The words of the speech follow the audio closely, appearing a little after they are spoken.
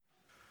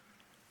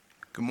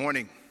Good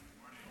morning.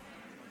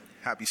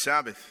 Happy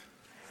Sabbath.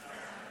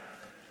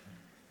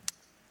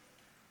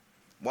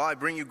 Well, I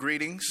bring you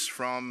greetings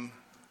from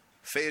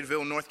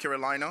Fayetteville, North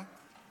Carolina,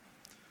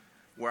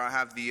 where I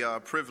have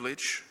the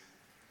privilege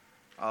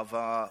of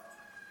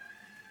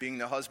being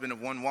the husband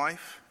of one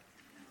wife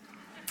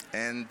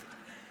and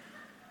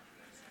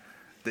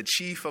the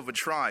chief of a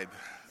tribe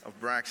of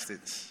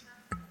Braxtons.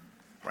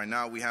 Right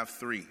now we have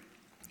 3.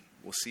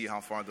 We'll see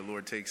how far the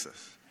Lord takes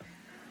us.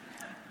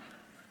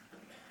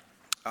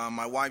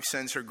 My wife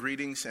sends her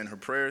greetings and her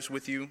prayers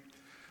with you.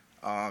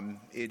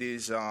 It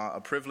is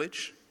a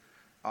privilege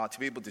to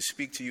be able to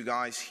speak to you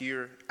guys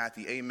here at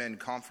the Amen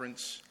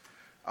Conference.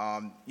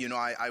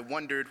 I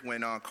wondered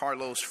when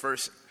Carlos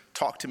first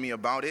talked to me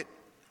about it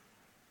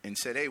and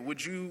said, hey,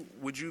 would you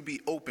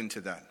be open to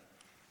that?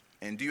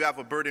 And do you have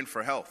a burden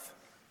for health?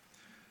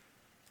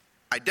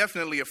 I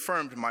definitely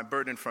affirmed my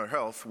burden for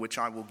health, which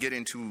I will get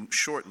into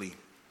shortly.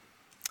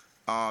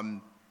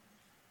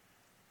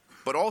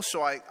 But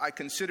also, I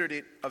considered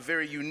it a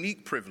very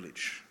unique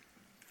privilege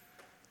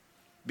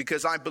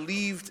because I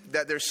believed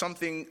that there's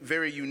something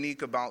very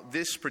unique about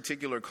this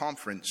particular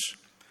conference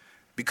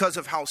because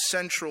of how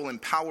central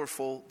and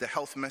powerful the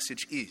health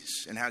message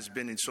is and has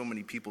been in so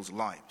many people's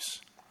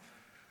lives.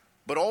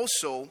 But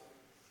also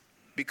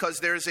because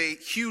there's a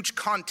huge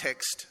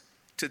context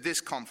to this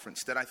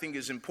conference that I think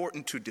is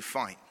important to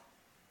define.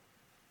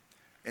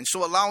 And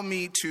so allow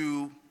me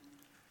to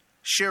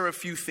share a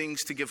few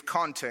things to give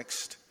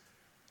context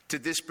to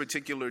this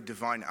particular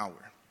divine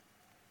hour.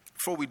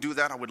 Before we do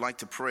that, I would like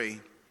to pray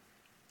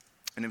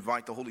and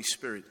invite the Holy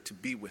Spirit to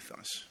be with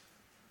us.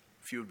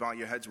 If you would bow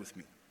your heads with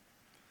me.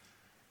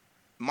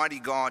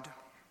 Mighty God,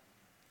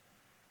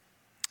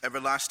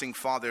 everlasting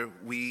Father,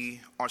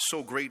 we are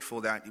so grateful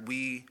that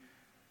we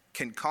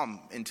can come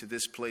into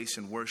this place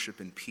and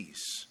worship in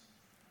peace.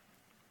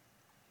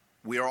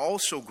 We are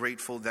also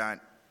grateful that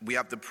we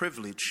have the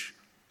privilege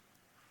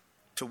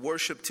to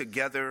worship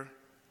together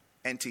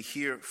and to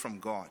hear from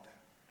God.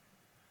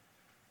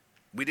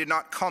 We did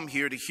not come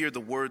here to hear the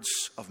words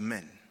of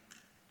men.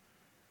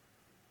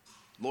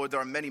 Lord, there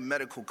are many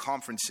medical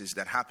conferences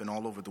that happen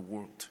all over the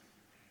world,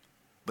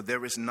 but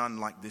there is none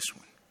like this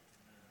one.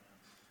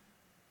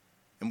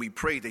 And we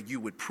pray that you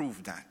would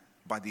prove that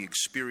by the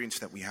experience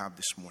that we have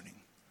this morning.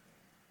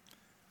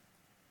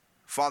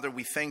 Father,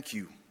 we thank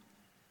you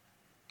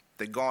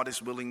that God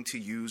is willing to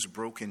use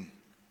broken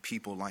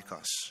people like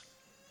us.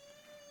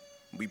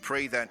 We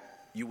pray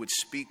that you would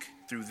speak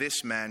through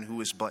this man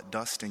who is but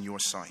dust in your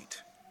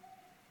sight.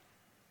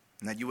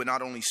 And that you would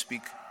not only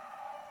speak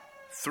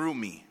through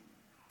me,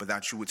 but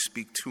that you would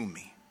speak to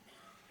me.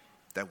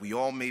 That we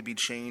all may be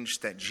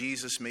changed, that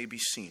Jesus may be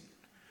seen.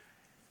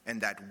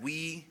 And that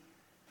we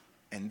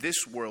and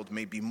this world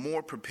may be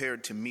more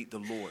prepared to meet the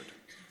Lord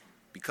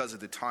because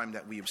of the time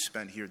that we have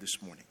spent here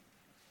this morning.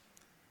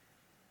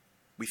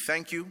 We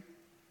thank you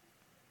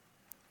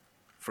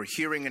for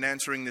hearing and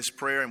answering this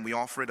prayer, and we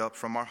offer it up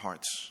from our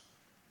hearts.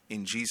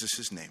 In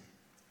Jesus' name,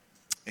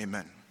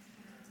 amen.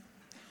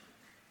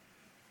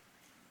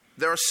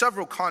 There are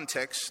several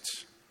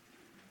contexts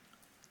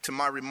to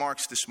my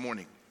remarks this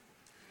morning.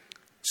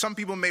 Some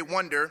people may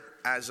wonder,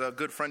 as a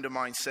good friend of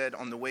mine said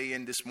on the way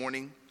in this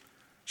morning,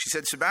 she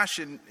said,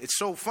 Sebastien, it's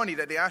so funny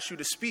that they asked you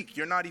to speak.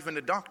 You're not even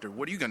a doctor.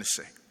 What are you going to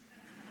say?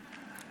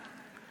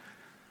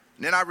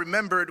 And then I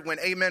remembered when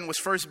Amen was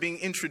first being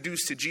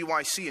introduced to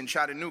GYC in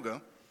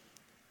Chattanooga,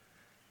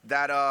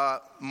 that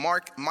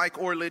Mike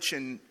Orlich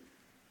and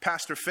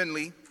Pastor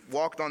Finley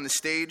walked on the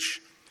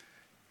stage.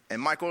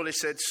 And Mike Orlich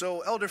said,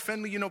 so Elder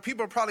Finley,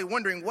 people are probably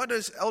wondering, what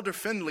does Elder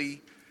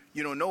Finley,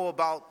 know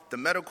about the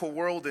medical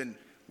world and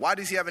why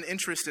does he have an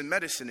interest in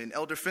medicine? And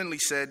Elder Finley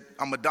said,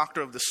 I'm a doctor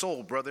of the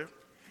soul, brother.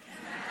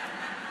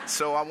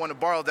 So I want to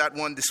borrow that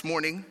one this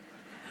morning.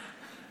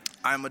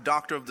 I am a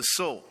doctor of the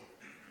soul.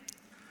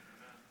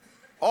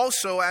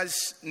 Also, as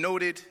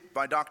noted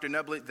by Dr.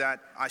 Neblett, that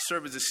I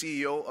serve as the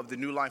CEO of the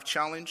New Life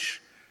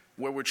Challenge,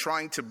 where we're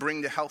trying to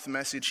bring the health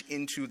message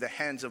into the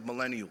hands of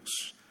millennials.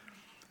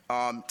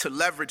 To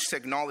leverage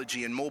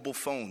technology and mobile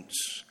phones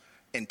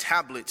and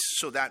tablets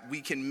so that we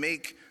can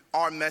make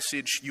our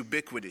message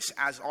ubiquitous,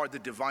 as are the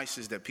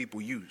devices that people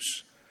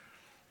use.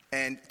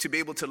 And to be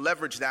able to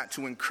leverage that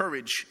to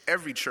encourage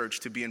every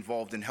church to be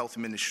involved in health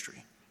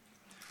ministry.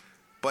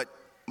 But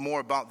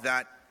more about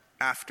that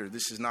after.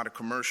 This is not a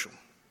commercial.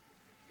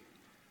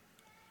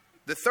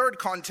 The third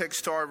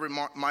context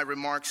to my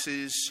remarks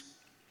is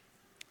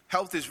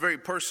health is very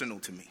personal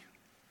to me.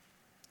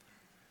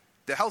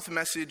 The health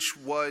message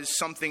was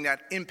something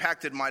that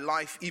impacted my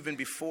life even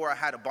before I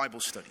had a Bible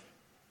study.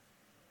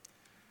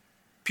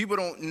 People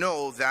don't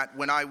know that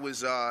when I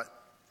was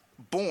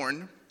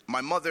born,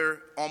 my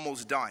mother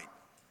almost died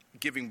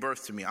giving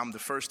birth to me. I'm the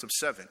first of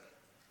 7.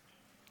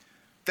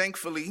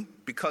 Thankfully,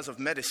 because of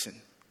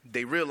medicine,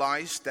 they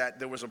realized that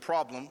there was a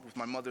problem with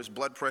my mother's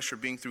blood pressure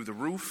being through the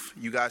roof.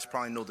 You guys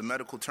probably know the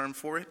medical term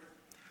for it.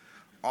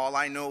 All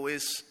I know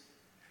is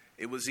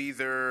it was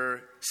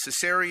either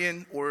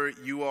cesarean or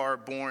you are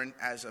born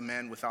as a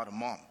man without a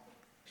mom.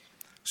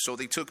 So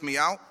they took me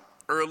out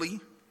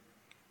early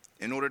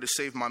in order to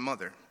save my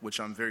mother, which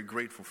I'm very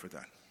grateful for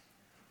that.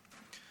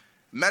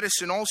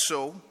 Medicine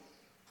also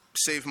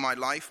saved my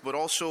life, but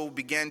also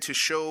began to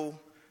show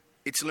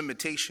its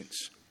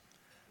limitations.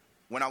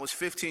 When I was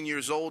 15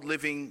 years old,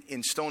 living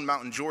in Stone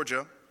Mountain,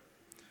 Georgia,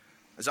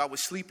 as I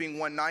was sleeping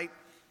one night,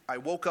 I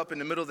woke up in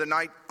the middle of the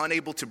night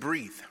unable to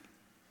breathe.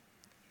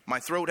 My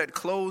throat had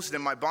closed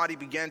and my body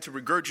began to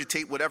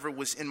regurgitate whatever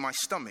was in my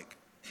stomach.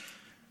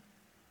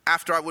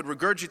 After I would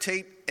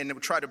regurgitate and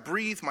would try to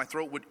breathe, my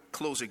throat would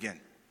close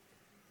again.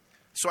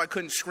 So I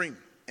couldn't scream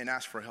and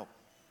ask for help.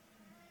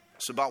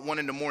 It's about 1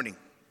 a.m.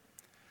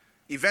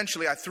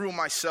 Eventually, I threw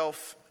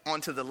myself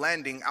onto the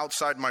landing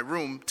outside my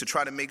room to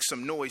try to make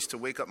some noise to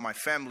wake up my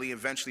family.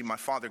 Eventually, my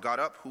father got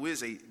up, who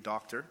is a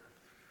doctor,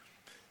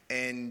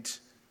 and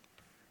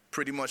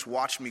pretty much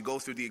watched me go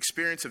through the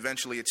experience.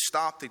 Eventually, it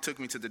stopped. They took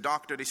me to the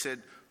doctor. They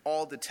said,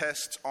 all the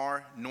tests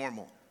are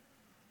normal,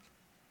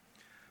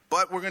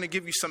 but we're going to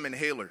give you some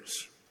inhalers.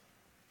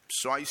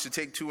 So I used to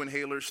take 2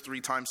 inhalers 3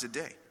 times a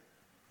day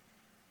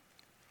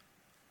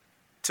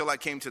till I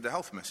came to the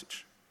health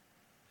message.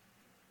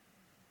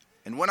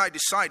 And when I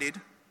decided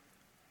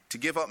to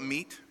give up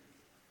meat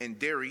and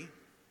dairy,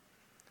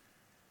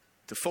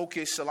 to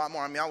focus a lot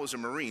more, I was a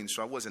Marine,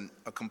 so I wasn't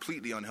a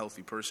completely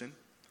unhealthy person,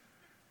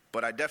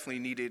 but I definitely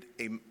needed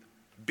a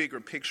bigger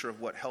picture of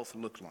what health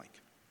looked like.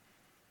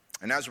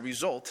 And as a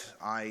result,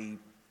 I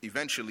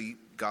eventually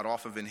got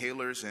off of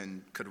inhalers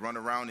and could run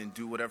around and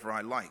do whatever I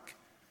like,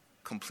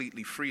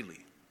 completely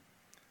freely.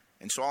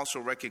 And so I also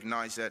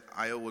recognize that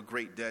I owe a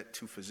great debt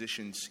to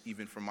physicians,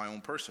 even for my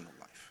own personal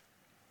life.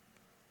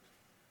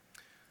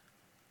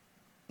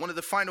 One of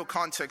the final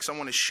contexts I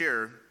want to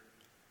share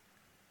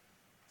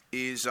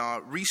is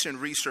recent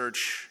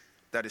research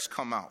that has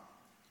come out.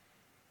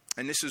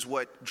 And this is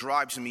what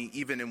drives me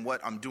even in what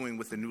I'm doing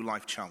with the New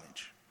Life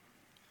Challenge.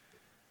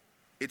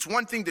 It's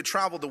one thing to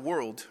travel the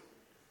world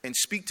and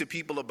speak to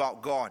people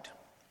about God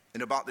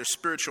and about their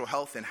spiritual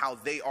health and how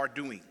they are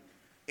doing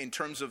in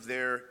terms of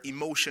their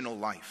emotional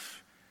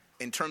life,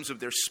 in terms of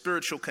their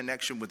spiritual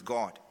connection with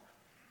God.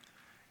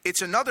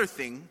 It's another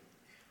thing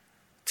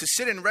to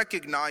sit and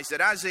recognize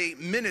that as a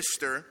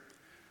minister,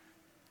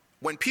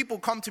 when people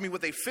come to me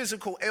with a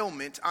physical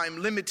ailment,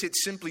 I'm limited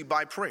simply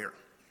by prayer,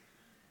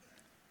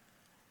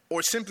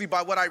 or simply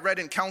by what I read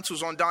in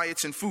counsels on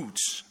diets and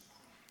foods,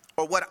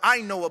 or what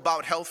I know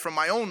about health from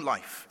my own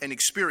life and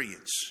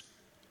experience.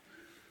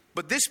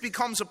 But this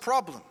becomes a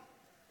problem,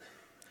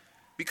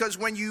 because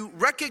when you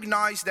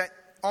recognize that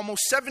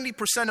almost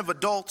 70% of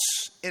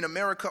adults in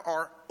America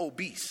are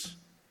obese,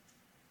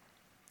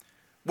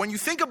 when you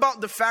think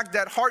about the fact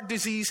that heart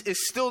disease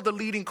is still the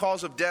leading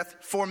cause of death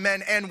for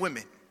men and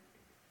women,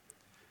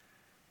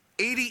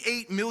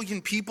 88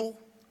 million people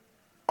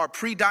are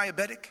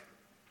pre-diabetic,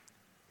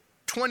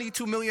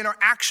 22 million are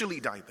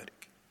actually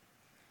diabetic.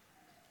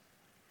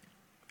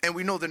 And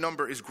we know the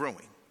number is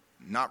growing,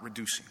 not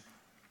reducing.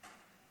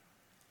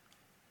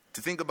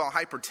 To think about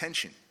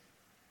hypertension,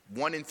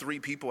 1 in 3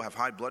 people have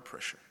high blood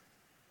pressure.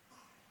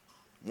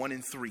 1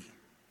 in 3.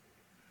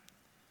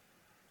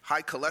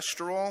 High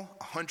cholesterol,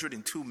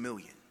 102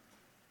 million.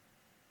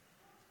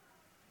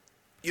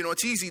 You know,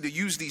 it's easy to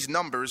use these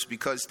numbers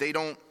because they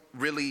don't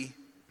really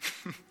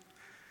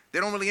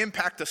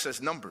impact us as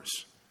numbers.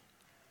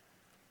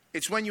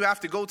 It's when you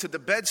have to go to the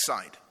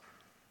bedside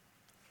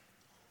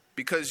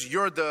because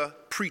you're the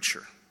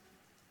preacher.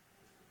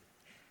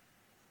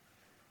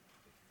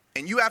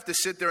 And you have to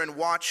sit there and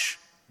watch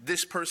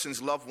this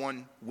person's loved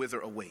one wither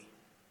away.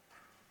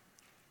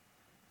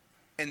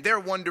 And they're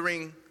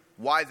wondering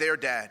why their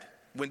dad,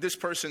 when this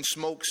person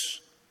smokes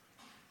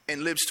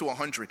and lives to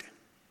 100,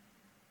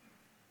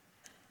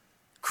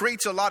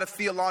 creates a lot of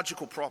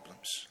theological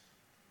problems.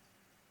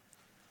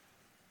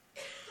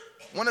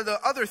 One of the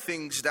other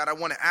things that I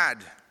want to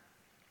add,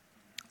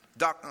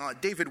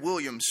 David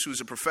Williams, who's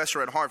a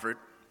professor at Harvard,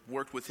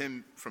 worked with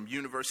him from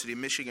University of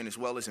Michigan as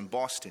well as in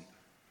Boston.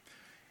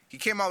 He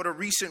came out with a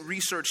recent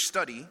research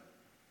study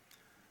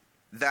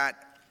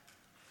that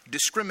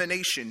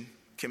discrimination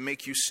can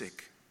make you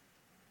sick.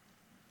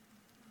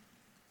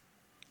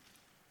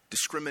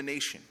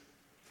 Discrimination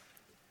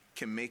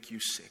can make you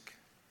sick.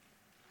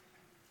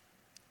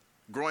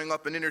 Growing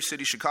up in inner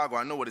city Chicago,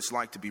 I know what it's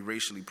like to be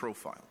racially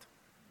profiled.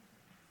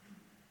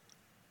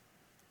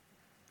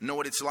 I know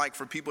what it's like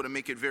for people to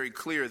make it very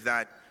clear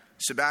that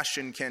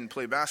Sebastien can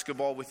play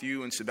basketball with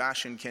you and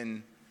Sebastien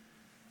can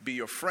be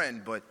your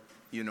friend, but,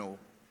 you know,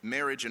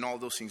 marriage and all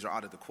those things are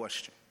out of the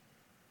question.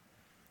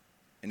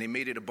 And they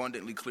made it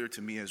abundantly clear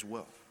to me as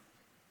well.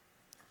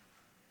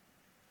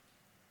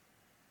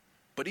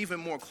 But even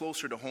more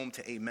closer to home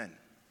to amen,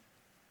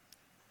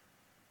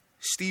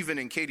 Stephen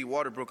and Katie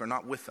Waterbrook are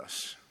not with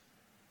us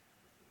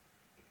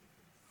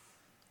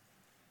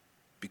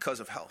because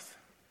of health.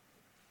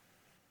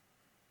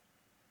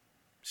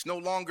 It's no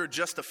longer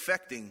just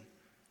affecting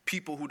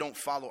people who don't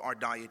follow our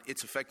diet.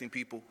 It's affecting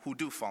people who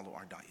do follow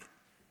our diet.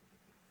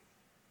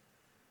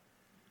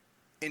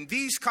 In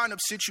these kind of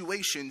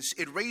situations,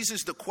 it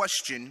raises the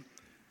question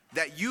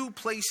that you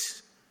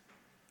place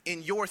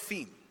in your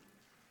theme.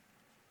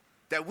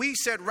 that we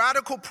said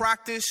radical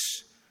practice,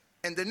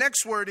 and the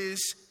next word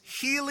is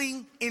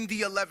healing in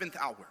the 11th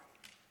hour.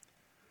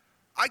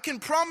 I can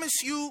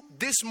promise you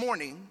this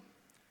morning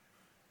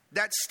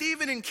that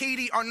Stephen and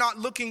Katie are not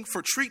looking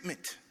for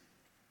treatment.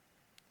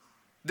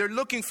 They're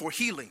looking for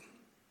healing.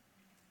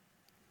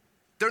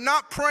 They're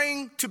not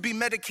praying to be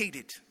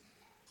medicated.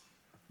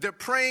 They're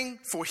praying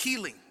for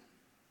healing.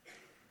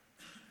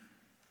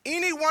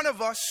 Any one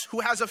of us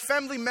who has a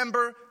family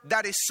member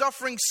that is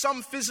suffering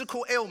some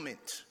physical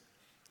ailment,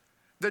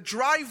 the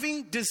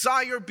driving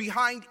desire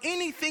behind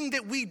anything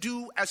that we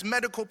do as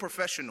medical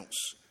professionals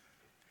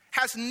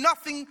has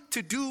nothing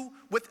to do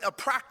with a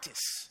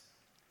practice,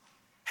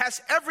 has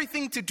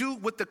everything to do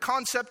with the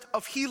concept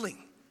of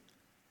healing.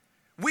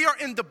 We are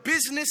in the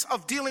business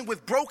of dealing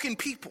with broken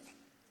people.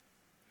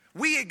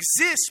 We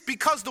exist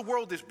because the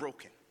world is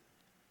broken.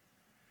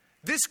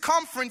 This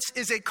conference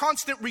is a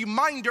constant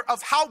reminder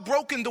of how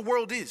broken the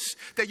world is,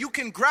 that you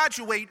can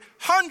graduate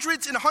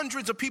hundreds and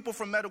hundreds of people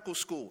from medical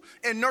school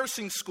and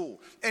nursing school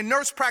and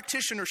nurse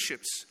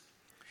practitionerships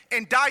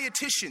and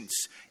dietitians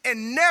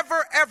and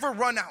never ever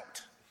run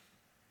out.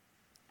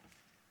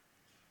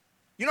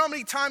 You know how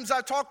many times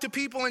I talk to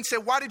people and say,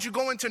 why did you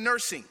go into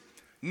nursing?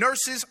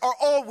 Nurses are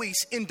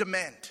always in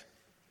demand.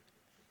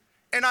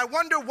 And I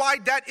wonder why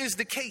that is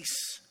the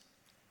case.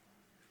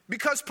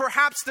 Because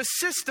perhaps the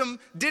system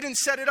didn't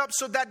set it up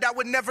so that that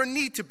would never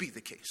need to be the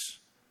case.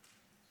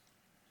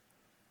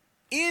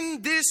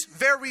 In this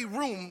very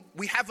room,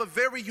 we have a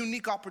very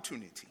unique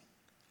opportunity.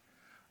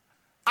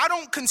 I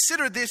don't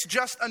consider this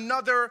just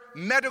another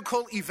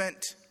medical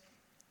event.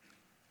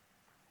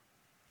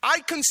 I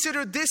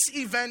consider this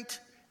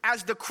event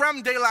as the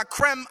creme de la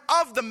creme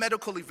of the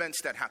medical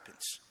events that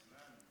happens.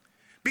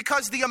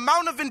 Because the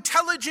amount of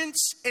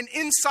intelligence and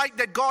insight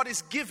that God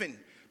has given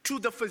to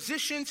the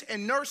physicians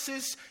and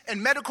nurses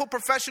and medical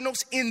professionals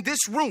in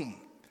this room,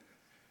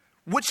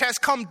 which has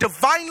come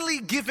divinely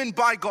given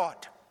by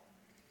God.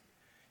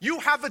 You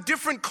have a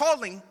different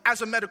calling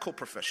as a medical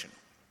professional.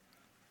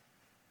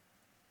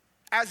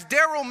 As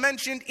Daryl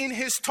mentioned in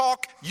his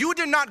talk, you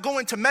did not go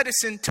into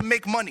medicine to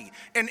make money.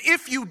 And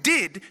if you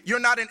did, you're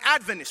not an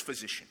Adventist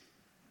physician.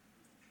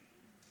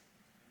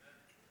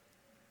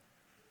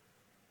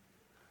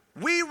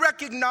 We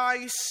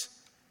recognize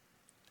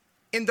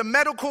in the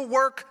medical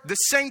work the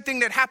same thing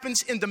that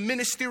happens in the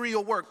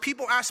ministerial work.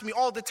 People ask me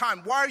all the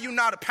time, why are you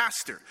not a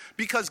pastor?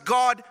 Because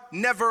God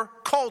never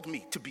called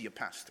me to be a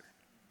pastor.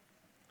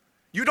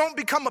 You don't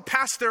become a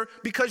pastor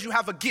because you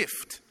have a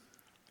gift.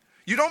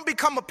 You don't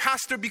become a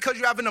pastor because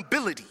you have an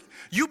ability.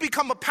 You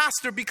become a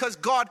pastor because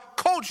God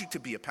called you to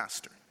be a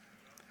pastor.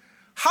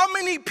 How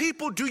many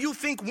people do you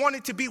think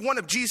wanted to be one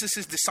of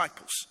Jesus'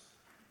 disciples?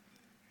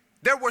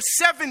 There were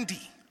 70,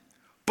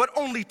 but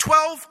only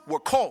 12 were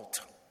called.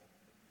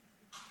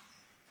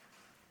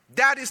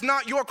 That is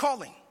not your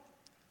calling.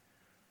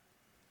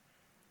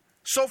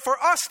 So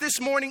for us this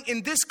morning,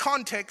 in this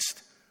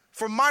context,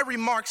 for my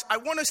remarks, I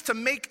want us to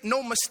make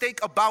no mistake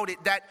about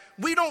it, that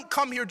we don't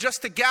come here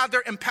just to gather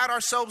and pat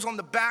ourselves on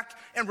the back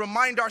and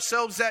remind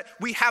ourselves that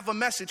we have a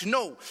message.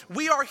 No,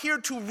 we are here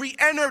to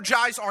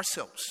re-energize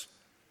ourselves,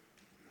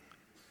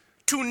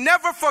 to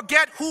never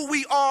forget who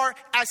we are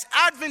as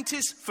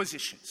Adventist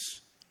physicians.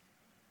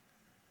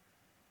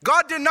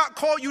 God did not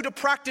call you to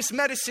practice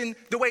medicine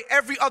the way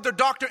every other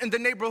doctor in the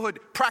neighborhood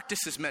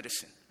practices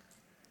medicine.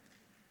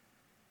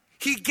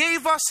 He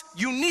gave us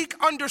unique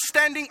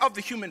understanding of the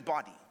human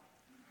body.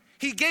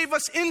 He gave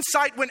us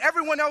insight when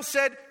everyone else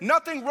said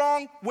nothing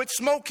wrong with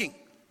smoking,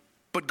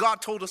 but God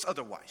told us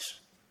otherwise.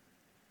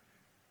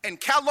 And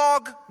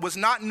Kellogg was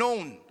not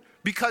known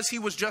because he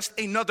was just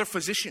another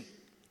physician.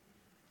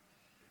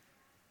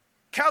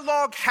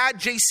 Kellogg had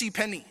J.C.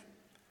 Penney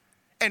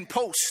and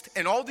Post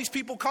and all these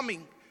people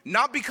coming,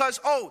 not because,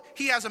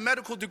 he has a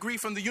medical degree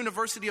from the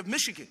University of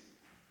Michigan.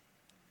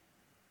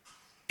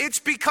 It's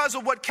because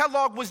of what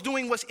Kellogg was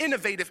doing was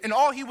innovative, and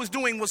all he was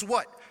doing was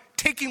what?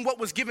 Taking what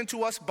was given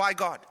to us by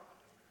God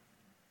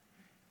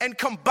and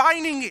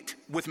combining it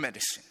with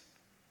medicine.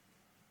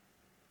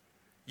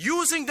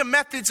 Using the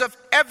methods of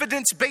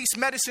evidence-based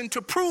medicine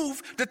to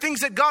prove the things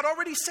that God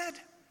already said.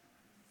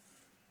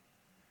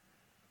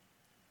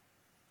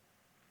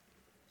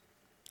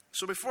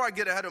 So before I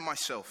get ahead of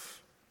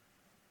myself,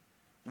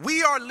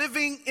 we are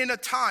living in a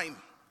time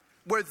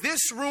where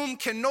this room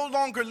can no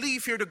longer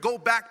leave here to go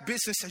back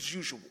business as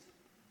usual.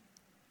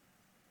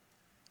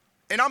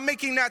 And I'm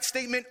making that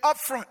statement up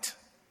front.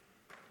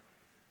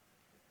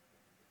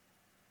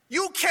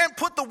 You can't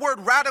put the word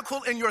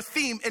radical in your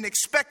theme and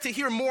expect to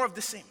hear more of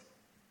the same.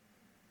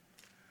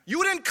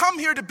 You didn't come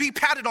here to be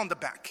patted on the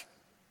back.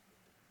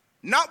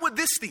 Not with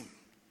this theme.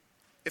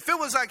 If it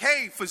was like,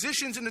 hey,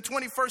 physicians in the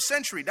 21st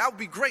century, that would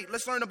be great.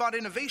 Let's learn about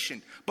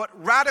innovation. But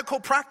radical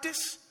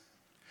practice?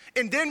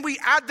 And then we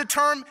add the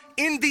term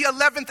in the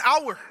 11th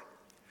hour.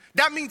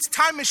 That means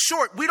time is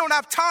short. We don't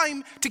have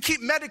time to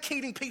keep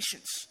medicating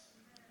patients.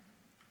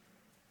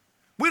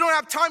 We don't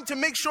have time to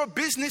make sure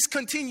business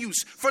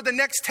continues for the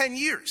next 10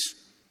 years.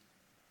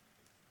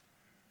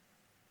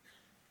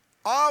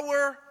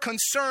 Our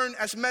concern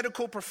as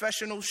medical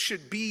professionals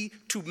should be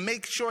to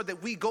make sure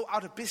that we go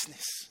out of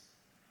business.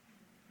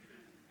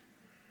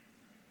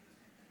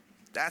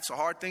 That's a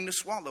hard thing to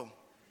swallow.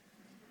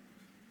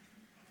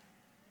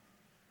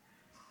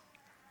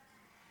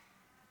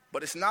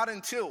 But it's not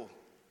until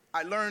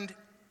I learned,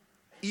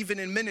 even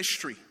in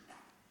ministry,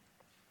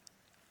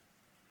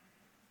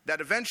 that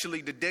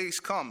eventually the days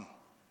come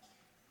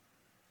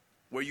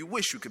where you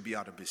wish you could be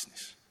out of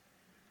business.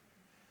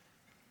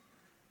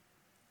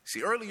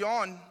 See, early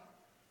on,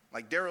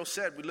 like Daryl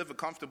said, we live a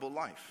comfortable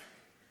life.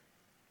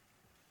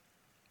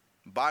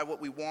 Buy what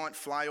we want,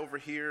 fly over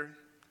here.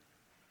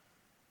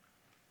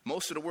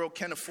 Most of the world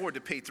can't afford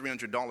to pay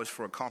 $300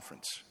 for a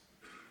conference.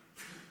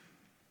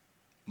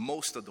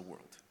 Most of the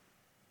world.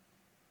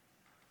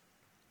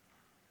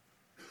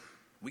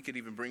 We could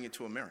even bring it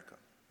to America.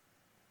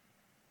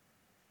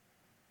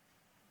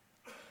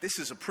 This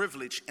is a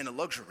privilege and a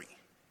luxury.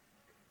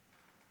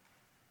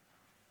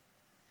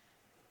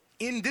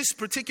 In this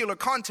particular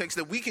context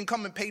that we can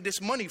come and pay this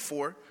money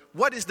for,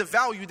 what is the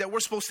value that we're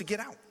supposed to get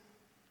out?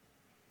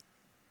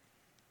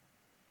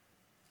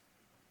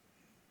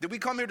 Did we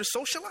come here to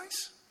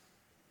socialize?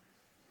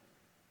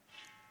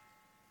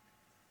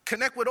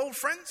 Connect with old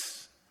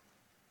friends?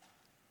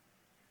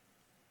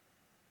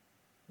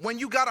 When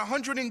you got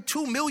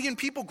 102 million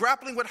people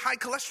grappling with high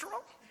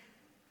cholesterol?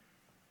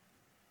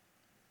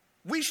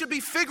 We should be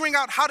figuring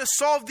out how to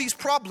solve these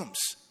problems,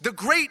 the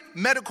great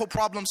medical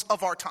problems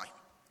of our time.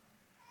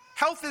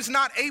 Health is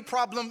not a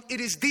problem,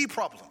 it is the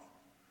problem.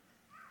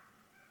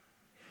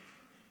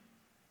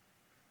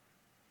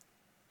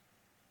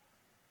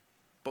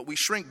 But we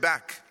shrink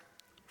back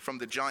from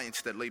the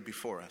giants that lay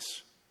before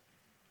us.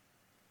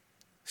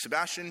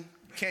 Sebastien,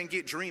 you can't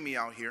get dreamy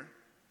out here.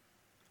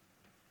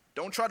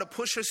 Don't try to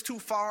push us too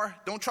far.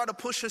 Don't try to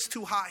push us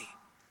too high.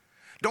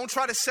 Don't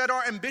try to set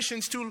our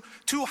ambitions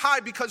too high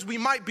because we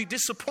might be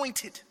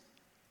disappointed.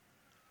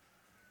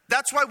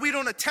 That's why we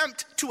don't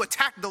attempt to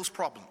attack those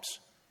problems.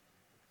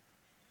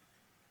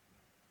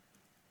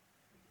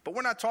 But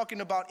we're not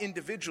talking about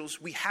individuals.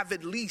 We have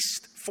at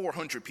least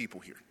 400 people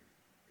here.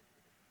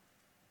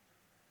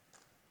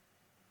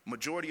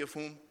 Majority of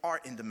whom are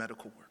in the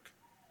medical work.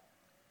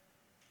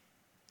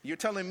 You're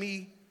telling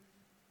me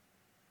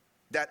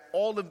that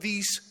all of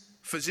these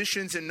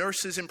physicians and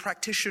nurses and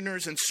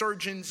practitioners and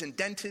surgeons and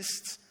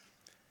dentists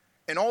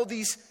and all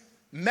these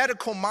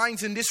medical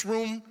minds in this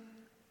room,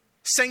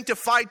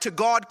 sanctified to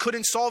God,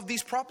 couldn't solve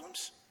these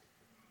problems?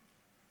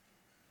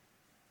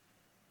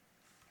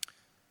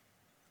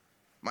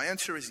 My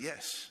answer is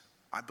yes,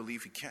 I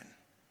believe he can.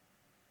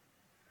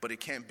 But it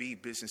can't be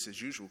business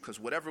as usual because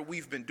whatever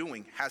we've been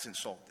doing hasn't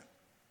solved them.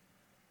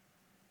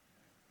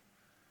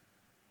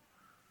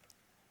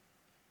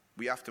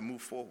 We have to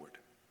move forward.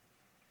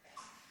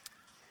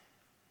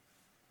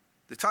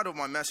 The title of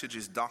my message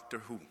is Doctor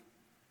Who.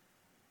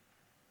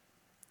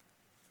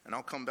 And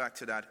I'll come back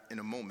to that in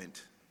a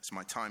moment as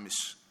my time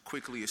is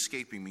quickly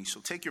escaping me.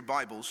 So take your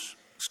Bibles,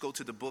 let's go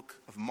to the book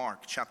of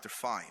Mark, chapter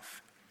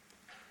 5.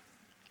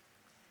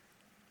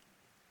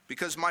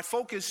 Because my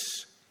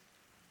focus,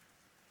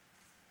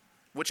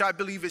 which I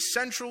believe is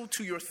central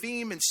to your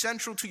theme and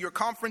central to your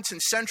conference and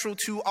central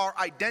to our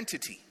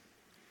identity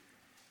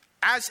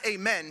as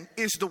amen,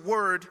 is the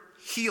word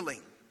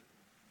healing.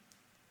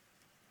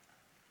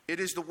 It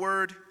is the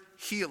word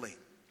healing.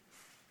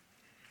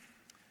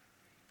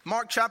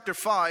 Mark chapter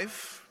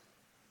 5.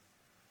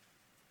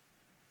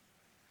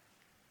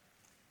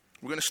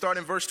 We're going to start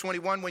in verse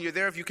 21. When you're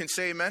there, if you can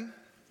say amen.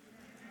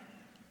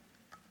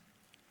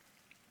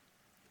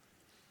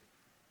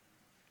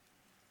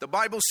 The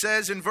Bible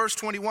says in verse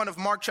 21 of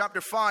Mark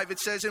chapter 5, it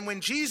says, "And when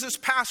Jesus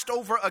passed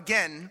over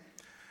again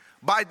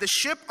by the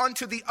ship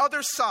unto the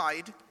other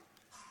side,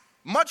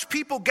 much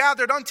people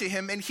gathered unto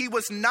him, and he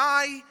was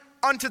nigh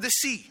unto the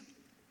sea.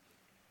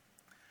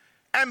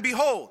 And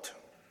behold,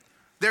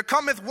 there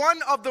cometh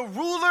one of the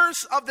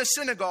rulers of the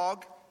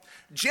synagogue,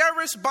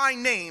 Jairus by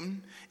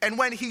name, and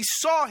when he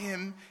saw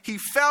him, he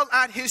fell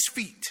at his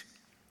feet."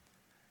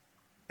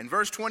 In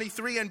verse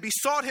 23, "And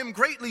besought him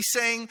greatly,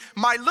 saying,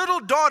 My little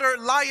daughter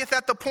lieth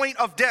at the point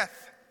of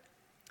death.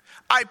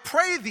 I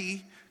pray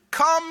thee,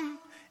 come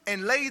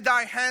and lay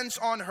thy hands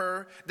on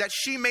her, that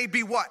she may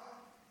be" what?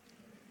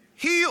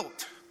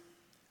 Healed,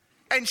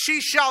 and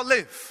she shall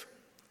live.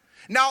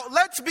 Now,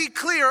 let's be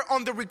clear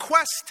on the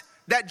request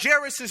that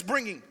Jairus is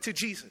bringing to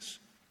Jesus.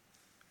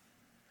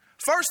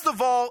 First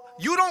of all,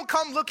 you don't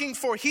come looking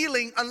for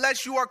healing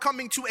unless you are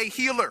coming to a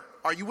healer.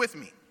 Are you with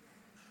me?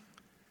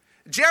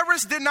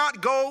 Jairus did not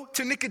go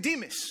to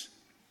Nicodemus.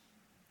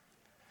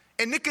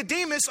 And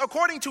Nicodemus,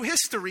 according to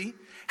history,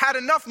 had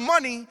enough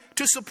money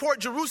to support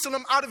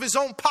Jerusalem out of his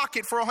own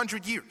pocket for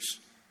 100 years.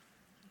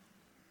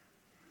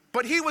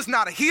 But he was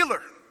not a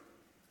healer.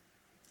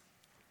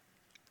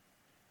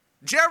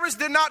 Jairus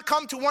did not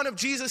come to one of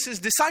Jesus'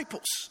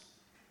 disciples,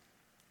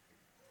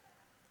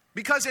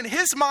 because in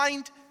his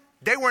mind,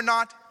 they were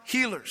not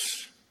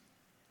healers.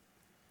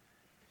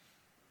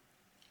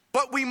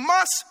 But we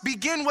must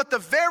begin with the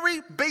very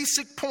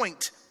basic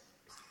point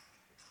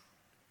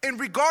in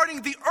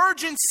regarding the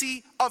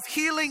urgency of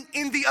healing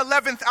in the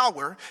 11th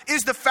hour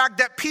is the fact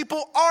that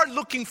people are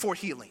looking for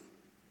healing.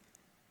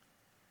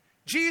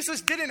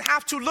 Jesus didn't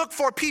have to look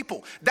for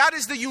people. That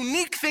is the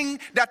unique thing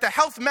that the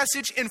health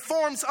message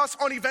informs us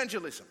on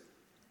evangelism.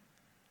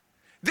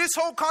 This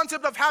whole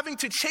concept of having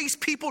to chase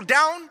people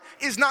down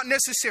is not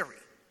necessary.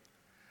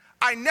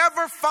 I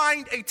never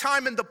find a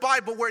time in the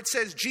Bible where it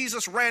says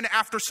Jesus ran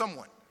after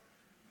someone.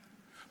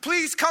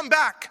 Please come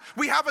back.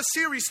 We have a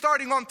series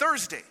starting on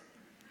Thursday.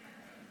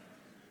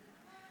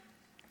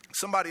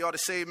 Somebody ought to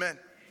say amen.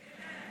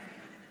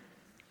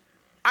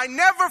 I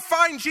never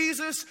find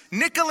Jesus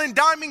nickel and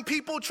diming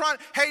people trying,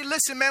 hey,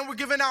 listen, man, we're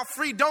giving out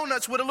free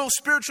donuts with a little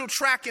spiritual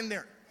track in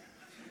there.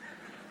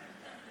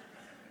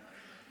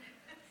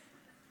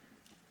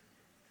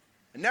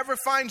 I never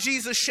find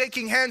Jesus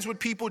shaking hands with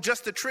people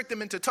just to trick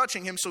them into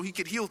touching him so he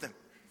could heal them.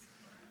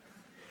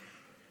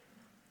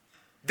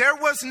 There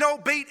was no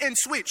bait and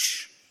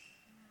switch.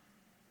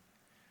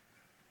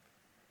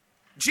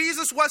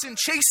 Jesus wasn't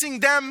chasing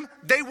them,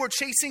 they were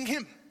chasing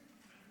him.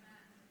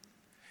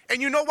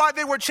 And you know why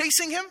they were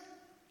chasing him?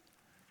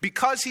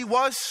 Because he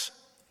was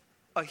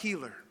a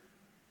healer.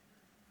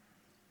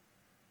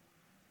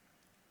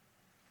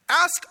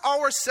 Ask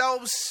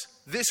ourselves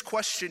this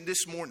question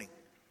this morning.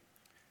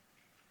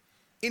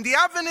 In the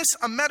Adventist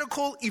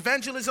Medical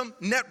Evangelism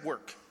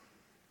Network,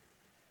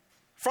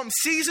 from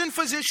seasoned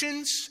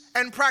physicians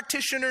and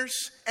practitioners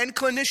and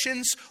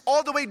clinicians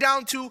all the way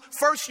down to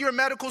first-year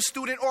medical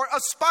student or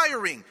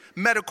aspiring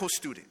medical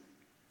student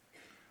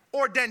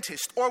or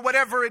dentist or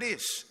whatever it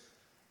is,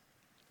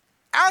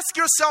 ask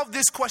yourself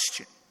this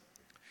question.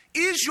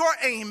 Is your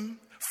aim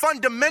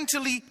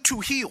fundamentally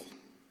to heal?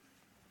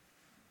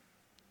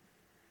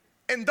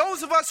 And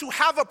those of us who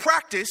have a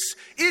practice,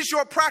 is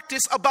your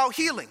practice about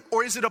healing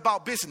or is it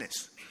about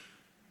business?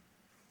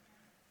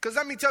 Because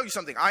let me tell you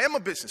something, I am a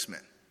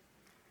businessman.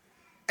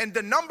 And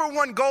the number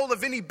one goal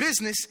of any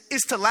business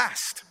is to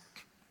last.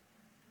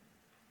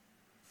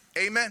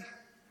 Amen.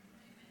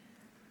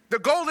 The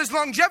goal is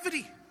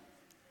longevity.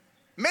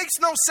 Makes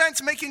no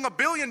sense making $1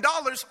 billion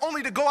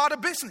only to go out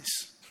of business.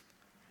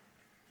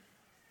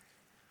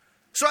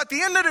 So at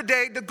the end of the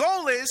day, the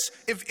goal is,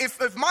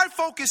 if my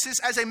focus is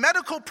as a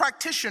medical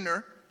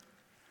practitioner,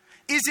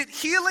 is it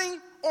healing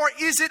or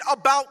is it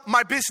about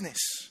my business?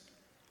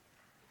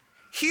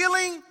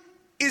 Healing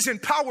is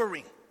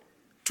empowering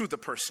to the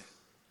person.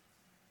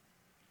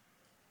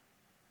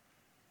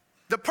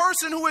 The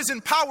person who is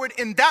empowered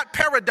in that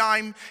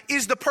paradigm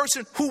is the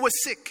person who was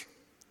sick.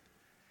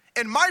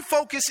 And my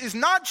focus is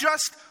not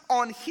just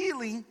on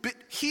healing, but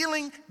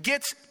healing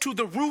gets to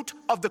the root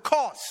of the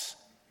cause.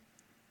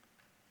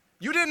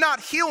 You did not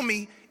heal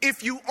me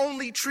if you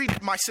only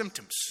treated my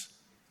symptoms.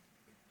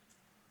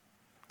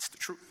 It's the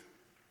truth.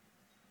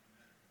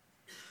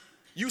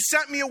 You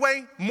sent me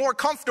away more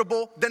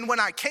comfortable than when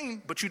I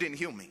came, but you didn't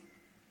heal me.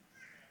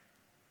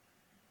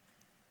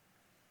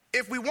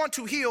 If we want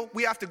to heal,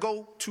 we have to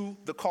go to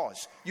the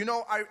cause. You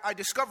know, I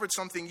discovered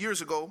something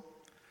years ago.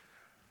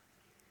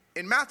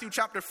 In Matthew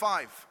chapter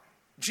 5,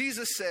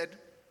 Jesus said,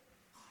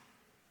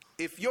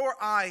 if your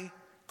eye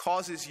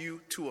causes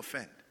you to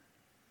offend,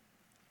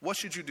 what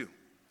should you do?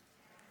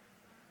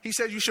 He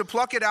said you should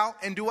pluck it out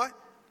and do what?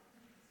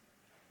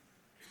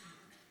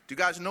 Do you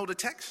guys know the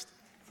text?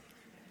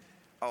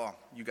 Oh,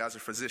 you guys are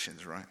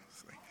physicians, right?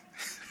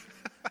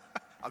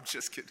 I'm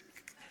just kidding.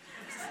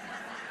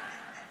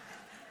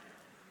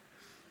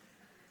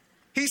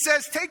 He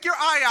says, take your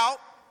eye out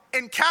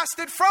and cast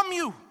it from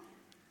you.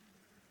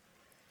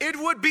 It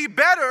would be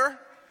better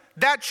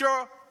that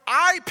your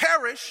eye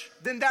perish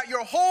than that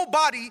your whole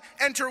body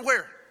enter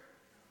where?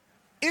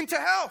 Into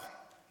hell.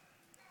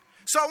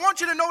 So I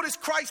want you to notice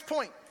Christ's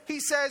point. He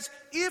says,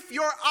 if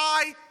your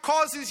eye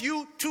causes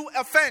you to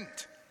offend.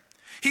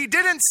 He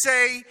didn't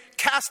say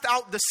cast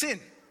out the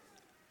sin.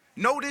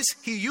 Notice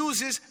he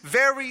uses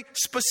very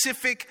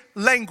specific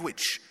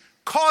language.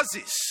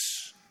 Causes.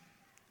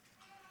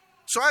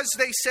 So as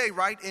they say,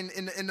 right,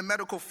 in the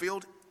medical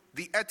field,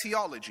 the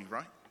etiology,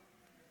 right?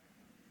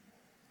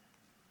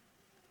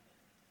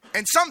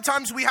 And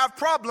sometimes we have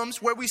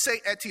problems where we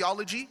say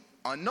etiology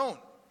unknown.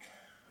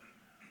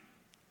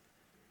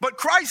 But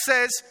Christ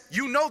says,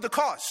 you know the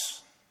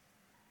cause.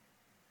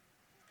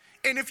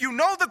 And if you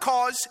know the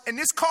cause, and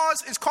this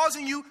cause is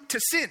causing you to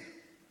sin,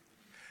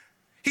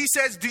 he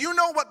says, do you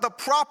know what the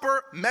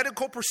proper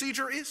medical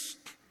procedure is?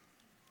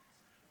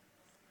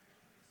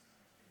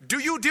 Do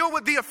you deal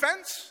with the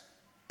offense?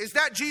 Is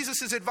that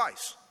Jesus'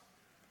 advice?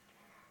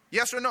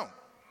 Yes or no?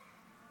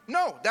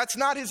 No, that's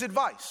not his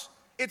advice.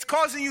 It's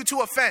causing you to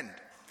offend.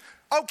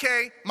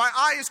 Okay, my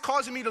eye is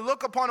causing me to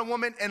look upon a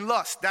woman and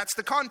lust. That's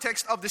the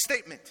context of the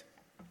statement.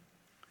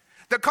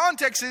 The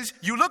context is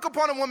you look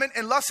upon a woman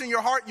and lust in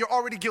your heart, you're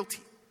already guilty.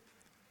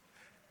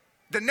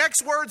 The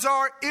next words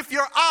are, if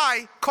your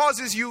eye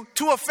causes you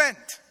to offend.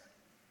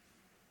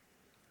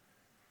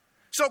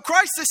 So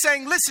Christ is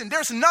saying, listen,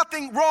 there's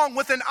nothing wrong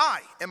with an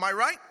eye. Am I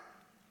right?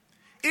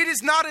 It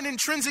is not an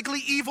intrinsically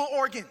evil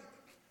organ.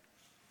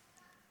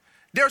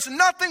 There's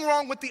nothing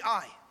wrong with the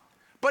eye.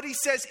 But he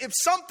says if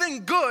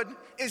something good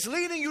is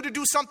leading you to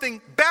do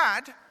something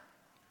bad,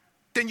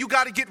 then you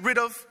got to get rid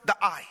of the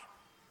I.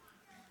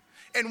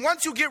 And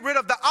once you get rid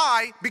of the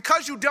I,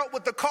 because you dealt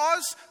with the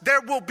cause, there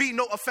will be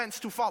no offense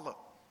to follow.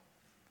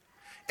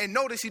 And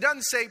notice he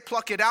doesn't say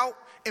pluck it out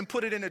and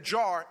put it in a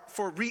jar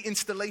for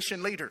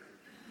reinstallation later.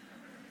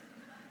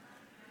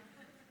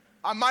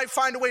 I might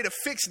find a way to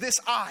fix this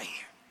I.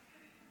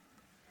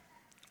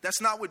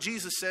 That's not what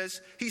Jesus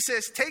says. He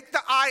says take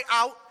the I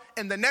out,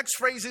 and the next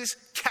phrase is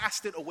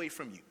cast it away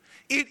from you.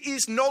 It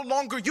is no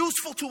longer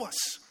useful to us.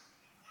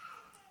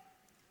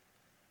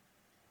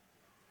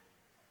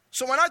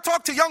 So when I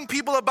talk to young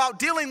people about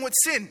dealing with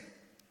sin,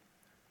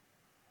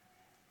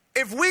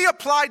 if we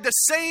applied the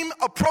same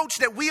approach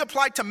that we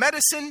applied to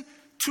medicine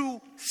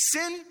to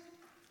sin,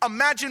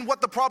 imagine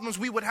what the problems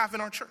we would have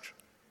in our church.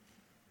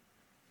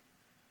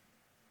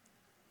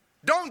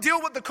 Don't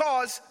deal with the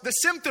cause. The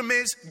symptom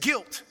is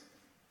guilt.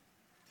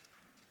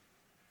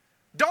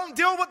 Don't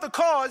deal with the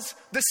cause.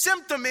 The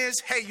symptom is,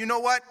 hey, you know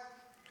what?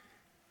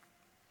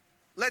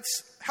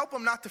 Let's help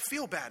him not to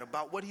feel bad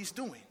about what he's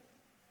doing.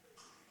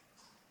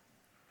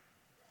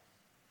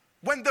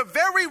 When the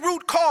very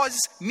root cause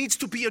needs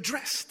to be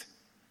addressed.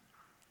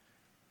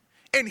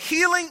 And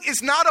healing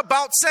is not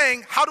about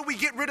saying, how do we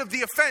get rid of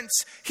the offense?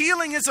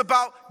 Healing is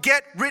about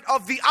get rid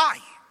of the I.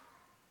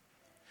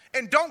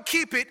 And don't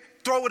keep it,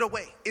 throw it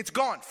away. It's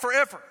gone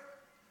forever.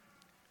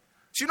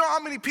 So you know how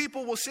many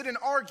people will sit and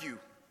argue?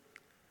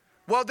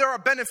 Well, there are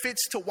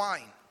benefits to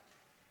wine.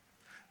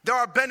 There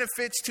are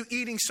benefits to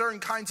eating certain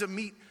kinds of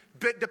meat,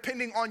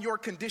 depending on your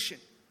condition.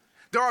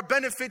 There are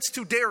benefits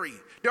to dairy.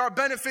 There are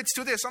benefits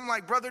to this. I'm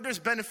like, brother, there's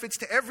benefits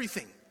to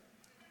everything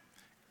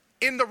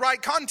in the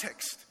right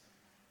context.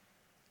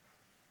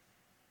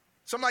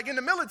 So I'm like, in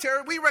the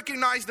military, we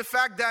recognize the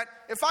fact that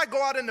if I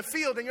go out in the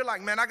field and you're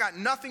like, man, I got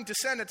nothing to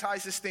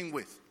sanitize this thing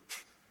with.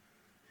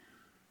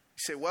 You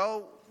say,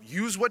 well,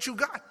 use what you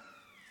got.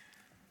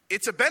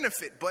 It's a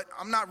benefit, but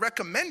I'm not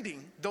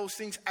recommending those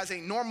things as a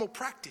normal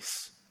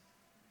practice.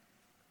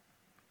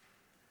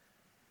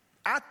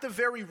 At the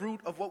very root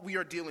of what we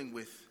are dealing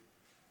with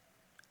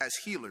as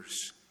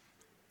healers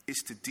is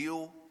to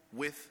deal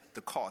with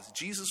the cause.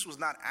 Jairus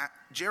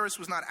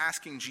was not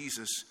asking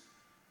Jesus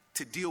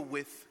to deal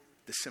with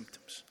the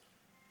symptoms.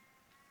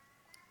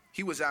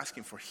 He was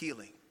asking for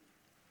healing.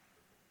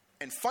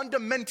 And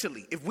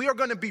fundamentally, if we are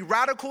going to be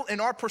radical in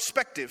our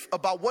perspective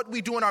about what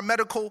we do in our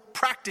medical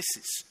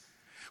practices,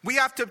 we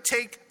have to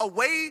take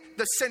away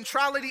the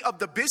centrality of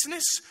the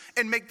business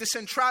and make the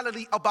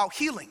centrality about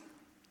healing.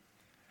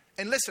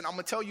 And listen, I'm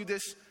going to tell you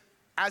this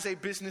as a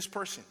business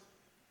person.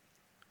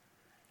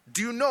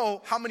 Do you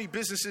know how many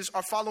businesses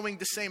are following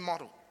the same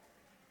model?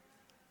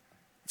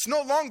 It's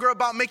no longer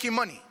about making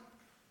money.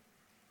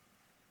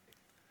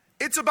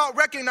 It's about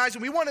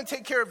recognizing we want to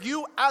take care of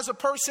you as a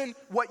person,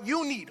 what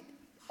you need.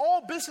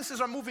 All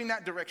businesses are moving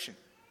that direction.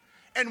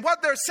 And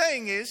what they're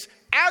saying is,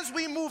 as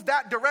we move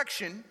that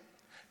direction,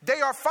 they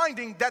are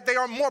finding that they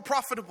are more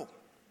profitable.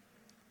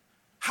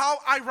 How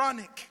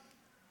ironic.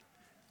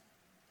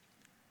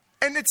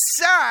 And it's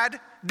sad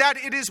that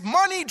it is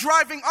money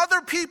driving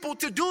other people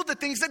to do the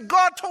things that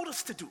God told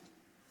us to do.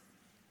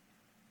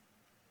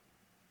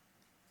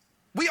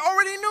 We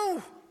already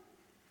knew.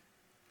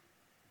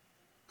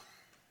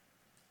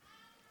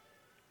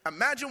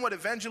 Imagine what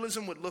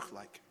evangelism would look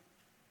like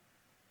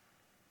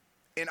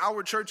in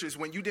our churches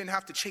when you didn't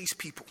have to chase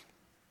people.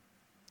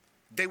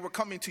 They were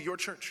coming to your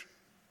church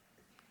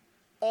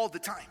all the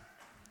time.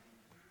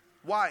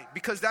 Why?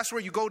 Because that's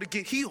where you go to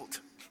get healed.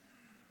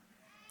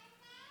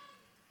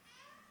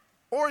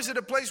 Or is it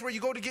a place where you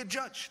go to get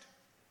judged?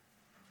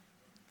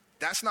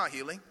 That's not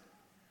healing.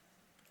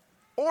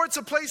 Or it's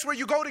a place where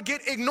you go to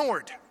get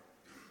ignored.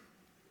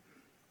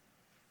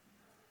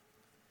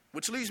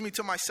 Which leads me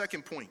to my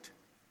second point.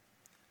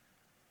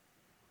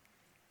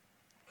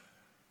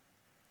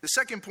 The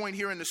second point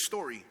here in the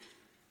story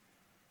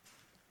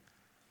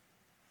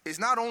is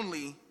not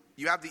only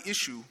you have the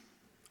issue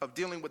of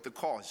dealing with the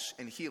cause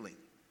and healing,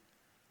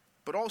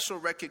 but also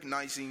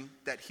recognizing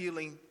that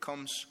healing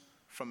comes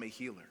from a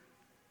healer.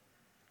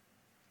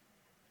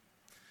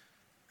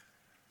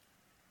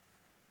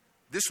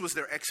 This was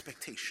their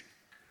expectation.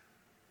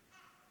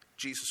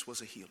 Jesus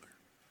was a healer.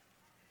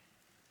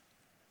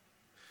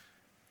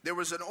 There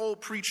was an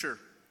old preacher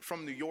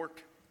from New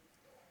York.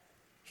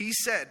 He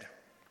said,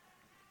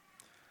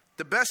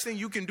 the best thing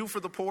you can do for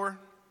the poor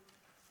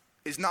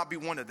is not be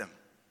one of them.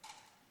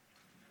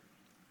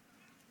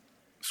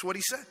 That's what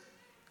he said.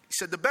 He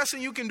said, the best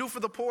thing you can do for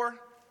the poor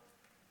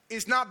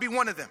is not be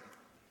one of them.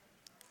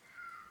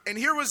 And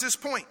here was his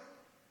point.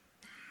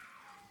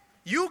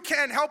 You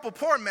can't help a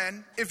poor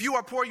man if you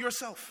are poor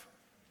yourself.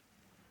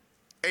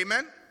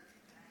 Amen?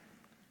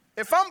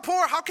 If I'm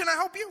poor, how can I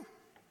help you?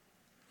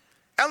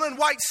 Ellen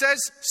White says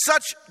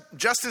such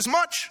just as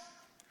much,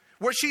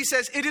 where she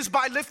says it is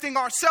by lifting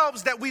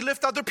ourselves that we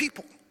lift other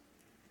people.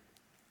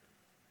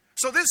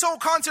 So this whole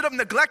concept of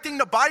neglecting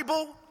the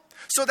Bible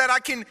so that I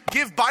can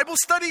give Bible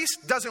studies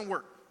doesn't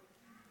work.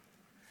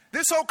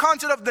 This whole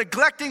concept of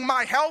neglecting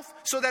my health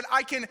so that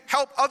I can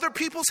help other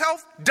people's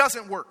health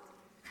doesn't work.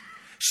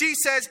 She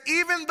says,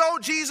 even though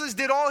Jesus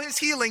did all his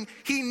healing,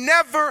 he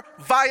never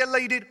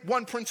violated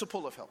one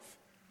principle of health.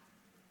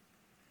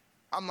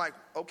 I'm like,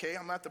 okay, I'm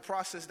going to have to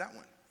process that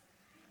one.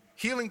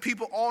 Healing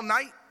people all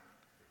night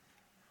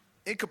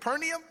in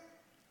Capernaum,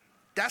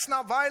 that's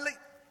not violate.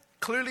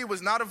 Clearly it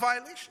was not a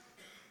violation.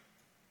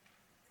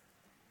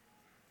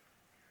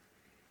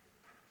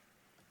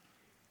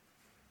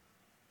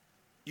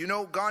 You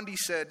know, Gandhi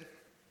said,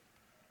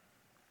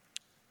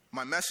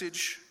 my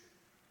message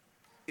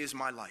is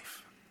my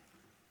life.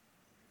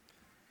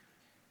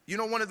 You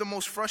know, one of the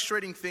most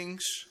frustrating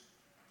things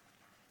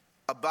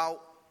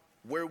about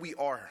where we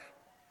are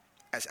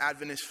as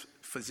Adventist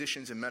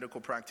physicians and medical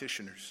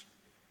practitioners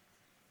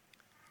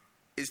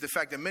is the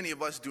fact that many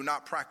of us do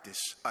not practice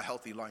a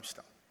healthy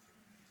lifestyle.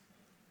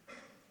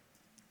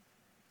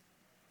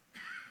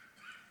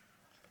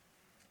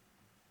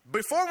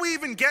 Before we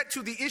even get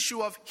to the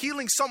issue of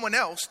healing someone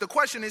else, the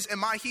question is,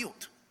 am I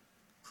healed?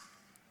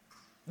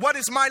 What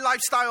is my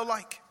lifestyle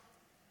like?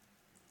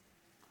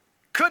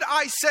 Could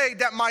I say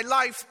that my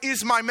life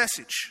is my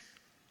message?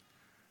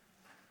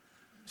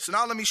 So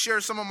now let me share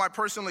some of my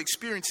personal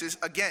experiences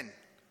again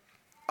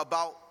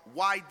about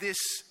why this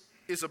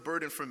is a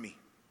burden for me.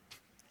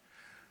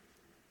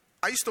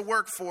 I used to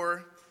work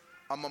for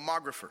a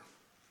mammographer.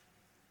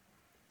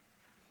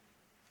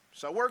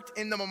 So I worked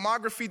in the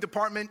mammography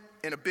department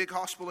in a big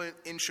hospital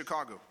in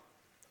Chicago.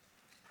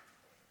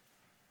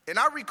 And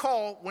I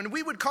recall when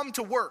we would come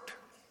to work,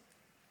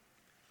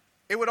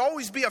 it would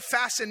always be a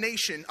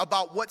fascination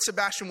about what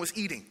Sebastien was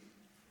eating.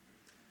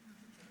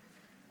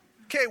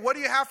 Okay, what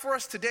do you have for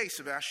us today,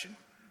 Sebastien?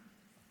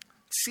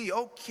 Let's see,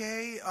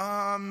 okay,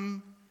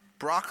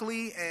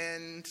 broccoli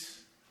and,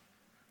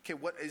 okay,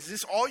 what, is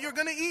this all you're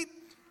gonna eat?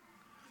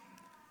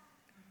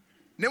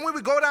 Then we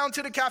would go down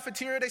to the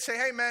cafeteria, they say,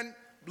 hey man,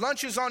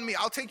 lunch is on me,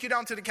 I'll take you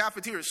down to the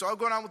cafeteria. So I'll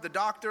go down with the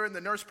doctor and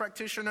the nurse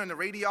practitioner and the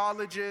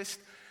radiologist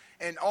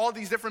and all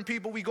these different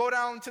people. We go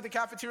down to the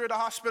cafeteria of the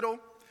hospital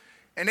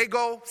and they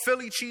go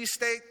Philly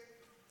cheesesteak,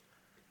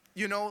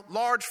 you know,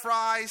 large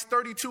fries,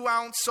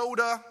 32-ounce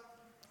soda.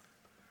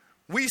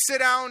 We sit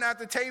down at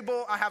the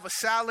table, I have a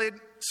salad,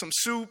 some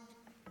soup.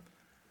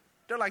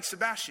 They're like,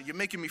 Sebastien, you're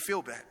making me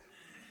feel bad.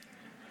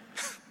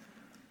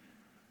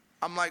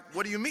 I'm like,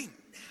 what do you mean?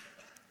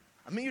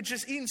 I mean, you're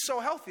just eating so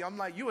healthy. I'm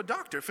like, you're a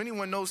doctor. If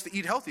anyone knows to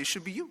eat healthy, it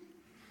should be you.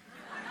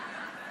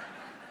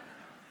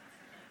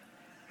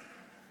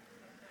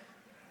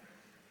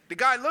 The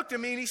guy looked at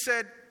me and he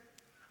said,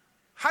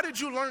 how did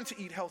you learn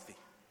to eat healthy?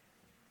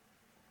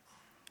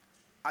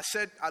 I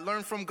said, I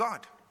learned from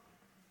God.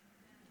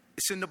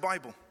 It's in the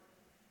Bible.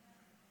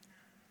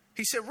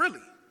 He said, really?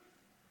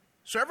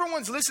 So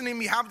everyone's listening to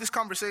me have this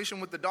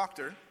conversation with the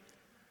doctor.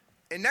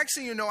 And next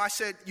thing you know, I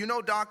said, you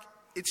know, doc,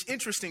 it's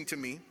interesting to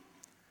me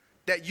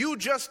that you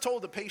just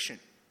told the patient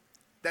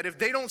that if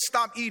they don't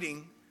stop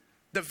eating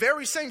the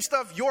very same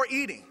stuff you're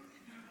eating,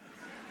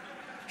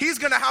 he's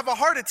going to have a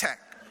heart attack.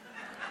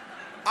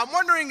 I'm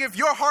wondering if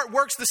your heart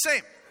works the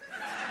same.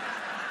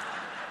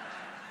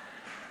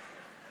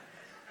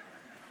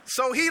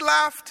 So he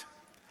laughed.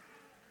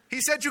 He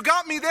said, you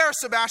got me there,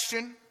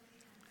 Sebastien.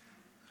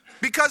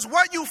 Because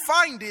what you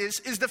find is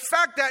the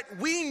fact that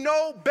we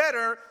know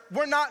better,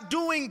 we're not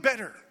doing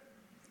better.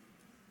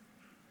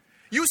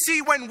 You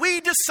see, when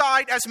we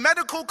decide as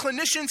medical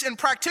clinicians and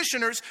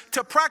practitioners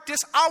to practice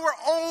our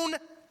own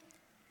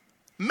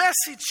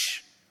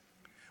message,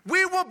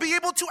 we will be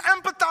able to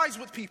empathize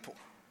with people.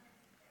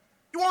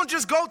 You won't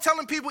just go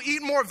telling people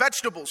eat more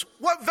vegetables.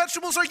 What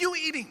vegetables are you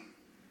eating?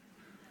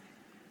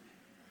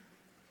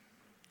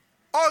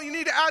 Oh, you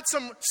need to add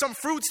some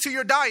fruits to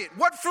your diet.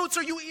 What fruits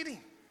are you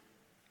eating?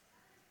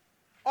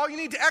 Oh, you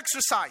need to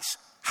exercise.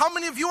 How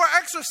many of you are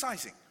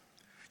exercising?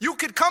 You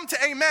could come to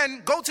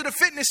Amen, go to the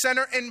fitness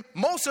center, and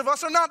most of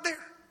us are not there.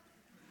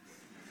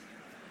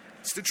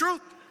 It's the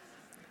truth.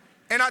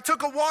 And I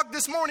took a walk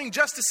this morning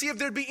just to see if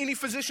there'd be any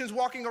physicians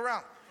walking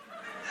around.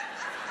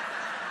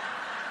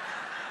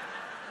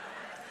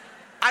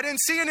 I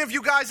didn't see any of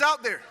you guys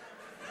out there.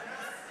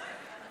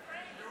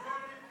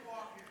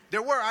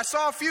 There were. I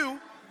saw a few.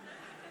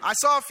 I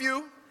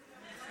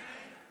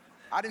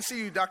didn't see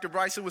you, Dr.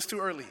 Bryce. It was too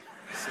early.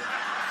 So.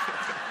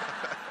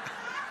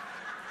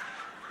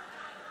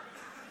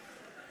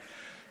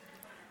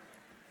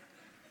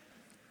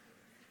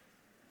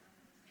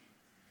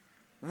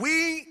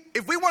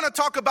 If we want to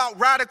talk about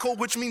radical,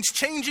 which means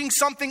changing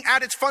something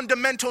at its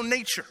fundamental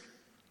nature,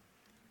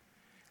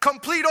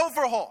 complete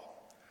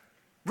overhaul.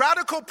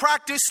 Radical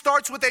practice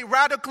starts with a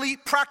radically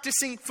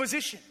practicing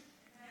physician.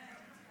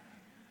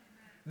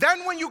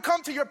 Then when you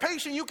come to your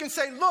patient, you can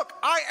say, look,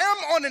 I am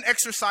on an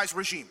exercise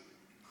regime.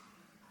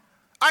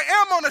 I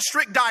am on a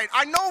strict diet.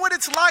 I know what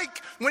it's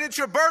like when it's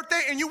your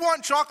birthday and you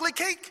want chocolate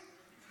cake.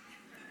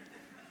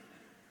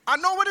 I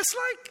know what it's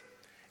like.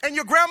 And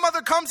your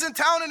grandmother comes in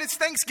town and it's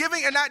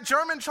Thanksgiving and that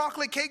German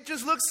chocolate cake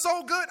just looks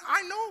so good.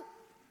 I know.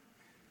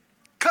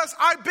 Because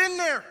I've been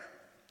there.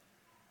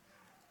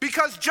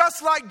 Because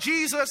just like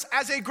Jesus,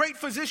 as a great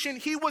physician,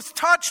 he was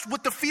touched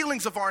with the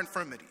feelings of our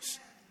infirmities.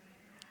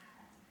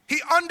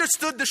 He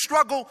understood the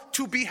struggle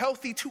to be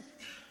healthy too.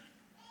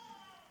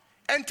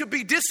 And to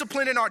be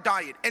disciplined in our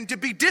diet. And to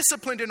be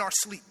disciplined in our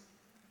sleep.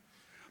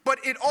 But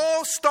it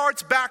all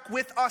starts back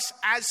with us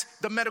as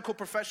the medical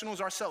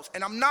professionals ourselves.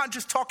 And I'm not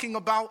just talking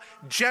about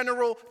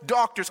general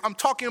doctors. I'm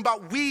talking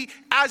about we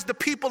as the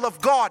people of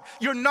God.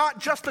 You're not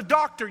just a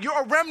doctor.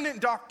 You're a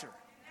remnant doctor.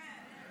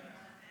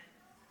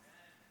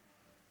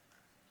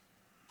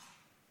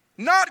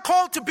 Not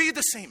called to be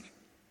the same.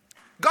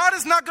 God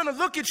is not going to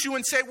look at you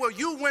and say, well,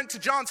 you went to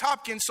Johns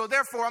Hopkins, so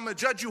therefore I'm going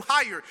to judge you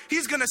higher.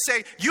 He's going to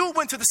say, you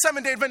went to the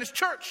Seventh-day Adventist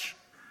Church.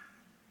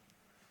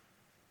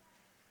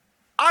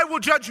 I will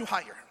judge you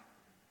higher.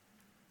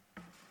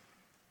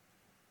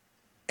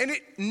 And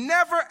it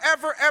never,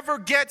 ever, ever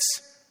gets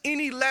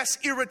any less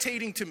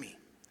irritating to me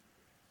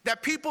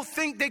that people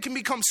think they can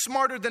become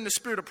smarter than the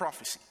spirit of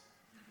prophecy.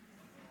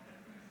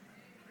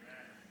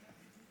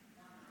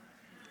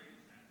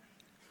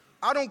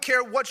 I don't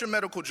care what your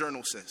medical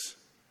journal says.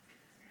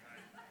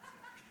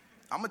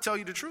 I'm going to tell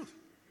you the truth.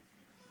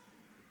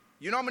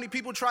 You know how many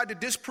people tried to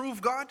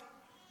disprove God?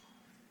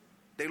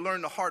 They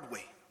learned the hard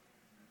way.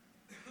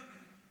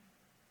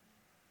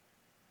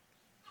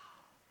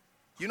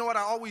 You know what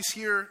I always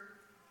hear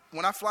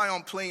when I fly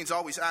on planes? I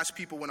always ask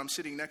people when I'm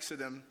sitting next to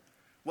them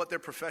what their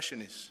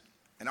profession is.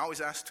 And I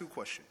always ask two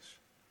questions.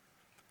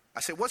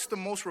 I say, what's the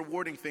most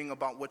rewarding thing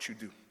about what you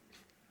do?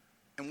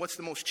 And what's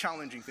the most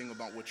challenging thing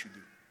about what you do?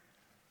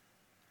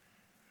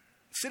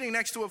 Sitting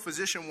next to a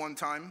physician one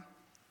time,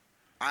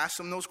 I asked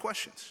him those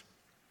questions.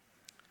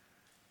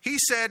 He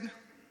said,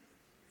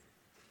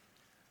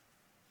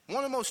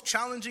 one of the most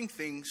challenging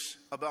things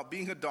about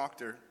being a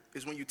doctor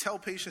is when you tell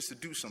patients to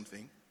do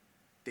something,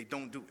 they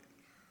don't do it.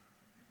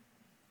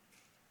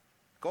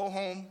 Go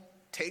home,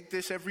 take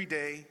this every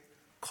day,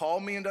 call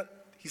me, and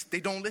they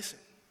don't listen.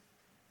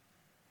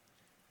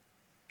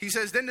 He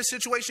says, then the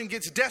situation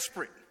gets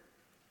desperate.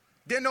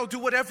 Then they'll do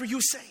whatever you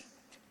say.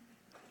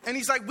 And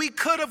he's like, we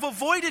could have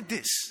avoided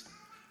this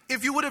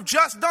if you would have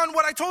just done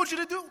what I told you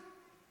to do.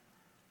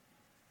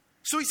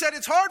 So he said,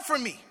 it's hard for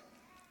me.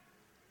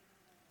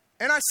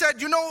 And I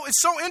said, you know,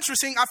 it's so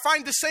interesting. I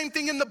find the same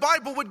thing in the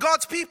Bible with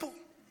God's people.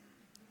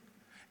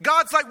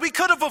 God's like, we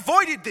could have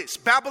avoided this,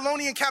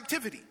 Babylonian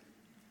captivity.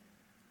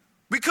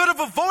 We could have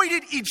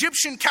avoided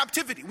Egyptian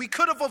captivity. We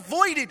could have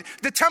avoided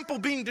the temple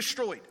being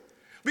destroyed.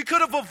 We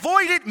could have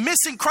avoided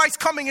missing Christ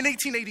coming in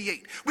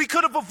 1888. We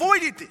could have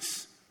avoided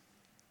this.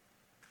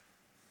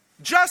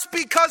 Just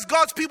because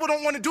God's people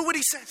don't want to do what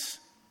he says.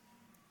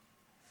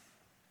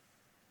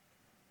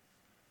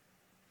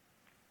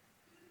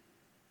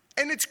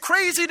 And it's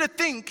crazy to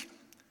think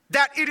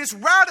that it is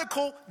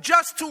radical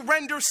just to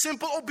render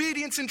simple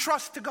obedience and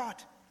trust to God.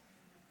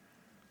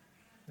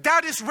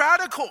 That is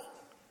radical.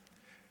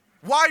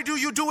 Why do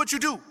you do what you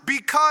do?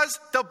 Because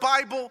the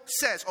Bible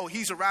says, oh,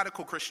 he's a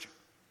radical Christian.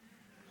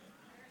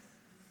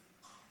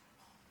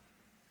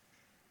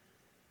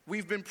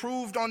 We've been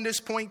proved on this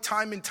point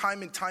time and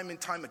time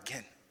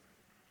again.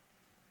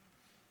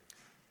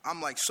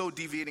 I'm like so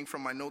deviating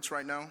from my notes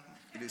right now.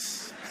 It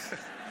is.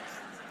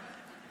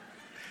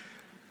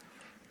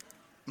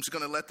 I'm just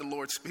going to let the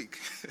Lord speak.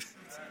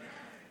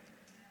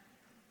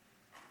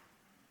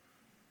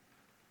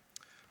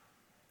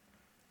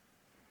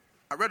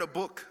 I read a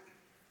book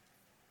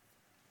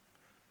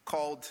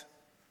called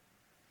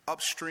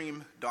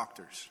Upstream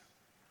Doctors.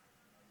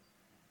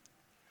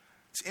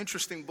 It's an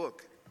interesting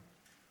book.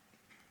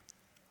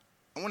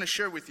 I want to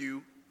share with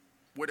you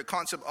where the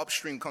concept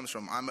upstream comes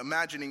from. I'm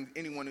imagining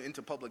anyone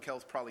into public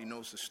health probably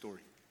knows the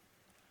story.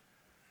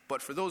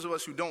 But for those of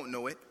us who don't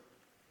know it,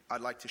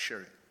 I'd like to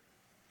share it.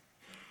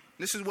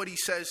 This is what he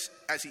says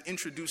as he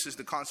introduces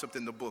the concept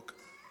in the book.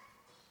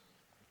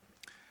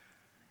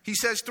 He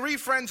says, 3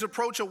 friends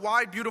approach a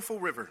wide, beautiful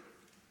river.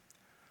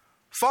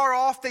 Far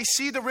off, they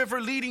see the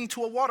river leading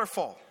to a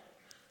waterfall.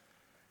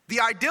 The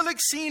idyllic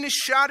scene is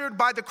shattered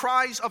by the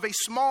cries of a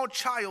small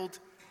child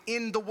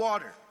in the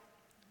water,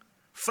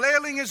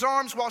 flailing his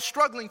arms while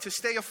struggling to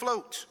stay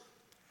afloat.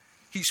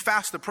 He's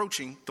fast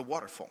approaching the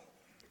waterfall.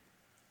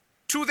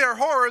 To their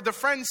horror, the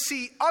friends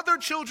see other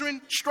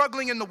children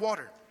struggling in the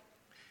water.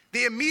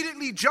 They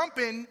immediately jump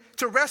in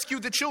to rescue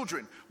the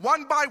children.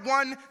 One by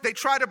one, they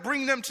try to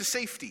bring them to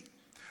safety.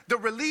 The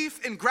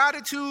relief and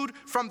gratitude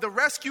from the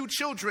rescued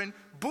children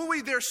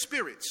buoy their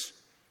spirits.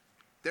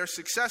 They're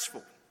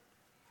successful,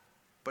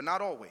 but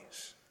not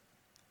always.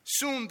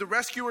 Soon, the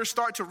rescuers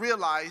start to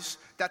realize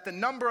that the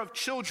number of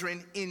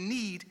children in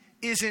need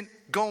isn't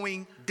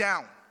going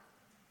down.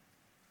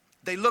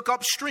 They look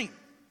upstream,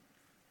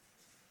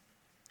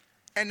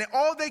 and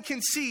all they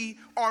can see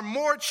are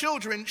more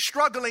children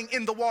struggling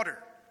in the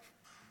water.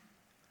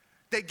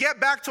 They get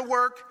back to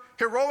work,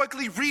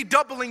 heroically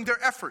redoubling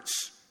their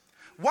efforts.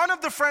 One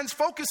of the friends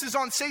focuses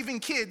on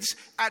saving kids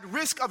at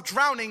risk of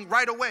drowning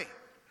right away.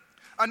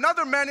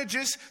 Another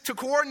manages to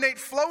coordinate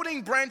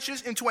floating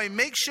branches into a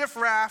makeshift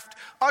raft,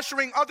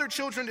 ushering other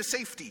children to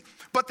safety.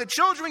 But the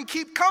children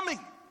keep coming.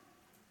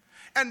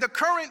 and the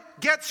current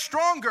gets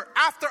stronger.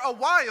 After a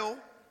while,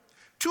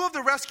 two of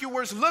the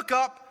rescuers look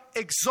up,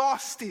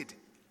 exhausted.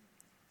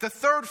 The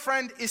third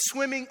friend is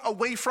swimming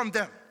away from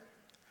them,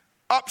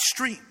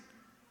 upstream,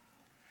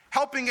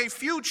 helping a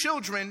few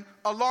children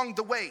along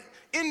the way.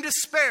 In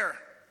despair,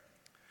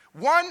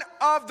 one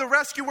of the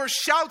rescuers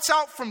shouts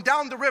out from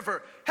down the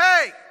river,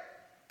 "Hey,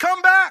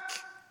 come back!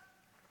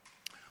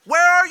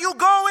 Where are you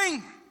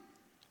going?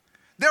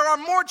 There are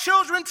more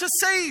children to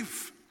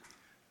save."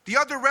 The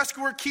other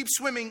rescuer keeps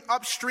swimming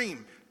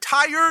upstream,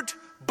 tired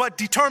but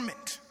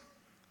determined.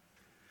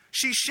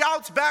 She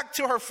shouts back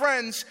to her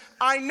friends,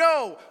 "I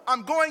know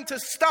I'm going to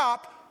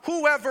stop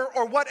whoever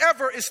or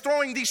whatever is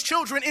throwing these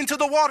children into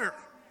the water."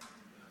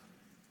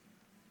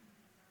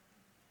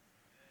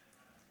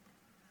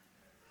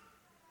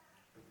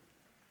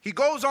 He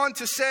goes on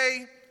to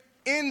say,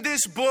 "In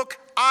this book,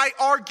 I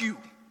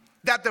argue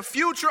that the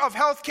future of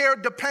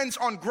healthcare depends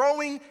on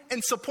growing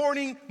and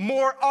supporting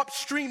more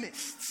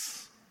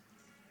upstreamists."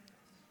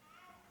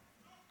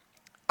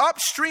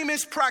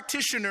 Upstreamist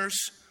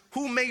practitioners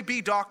who may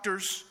be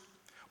doctors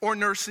or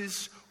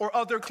nurses or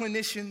other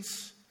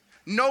clinicians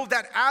know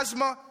that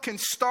asthma can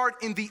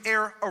start in the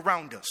air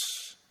around us.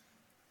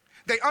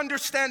 They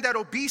understand that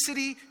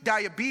obesity,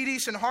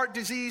 diabetes, and heart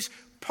disease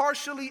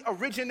partially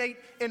originate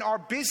in our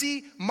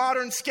busy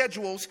modern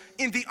schedules,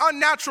 in the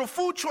unnatural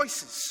food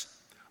choices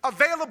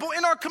available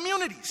in our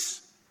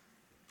communities,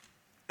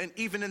 and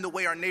even in the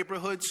way our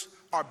neighborhoods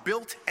are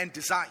built and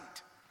designed.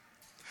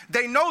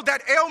 They know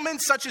that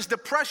ailments such as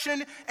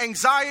depression,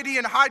 anxiety,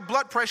 and high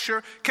blood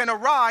pressure can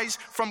arise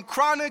from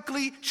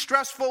chronically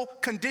stressful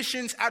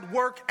conditions at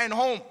work and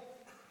home.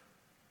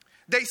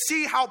 They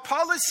see how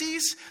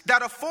policies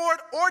that afford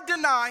or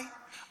deny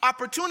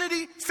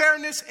opportunity,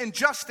 fairness, and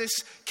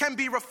justice can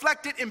be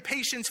reflected in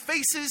patients'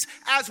 faces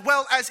as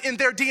well as in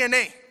their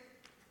DNA.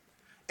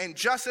 And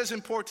just as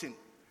important,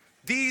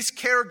 these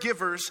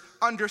caregivers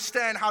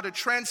understand how to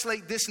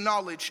translate this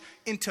knowledge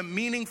into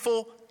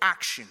meaningful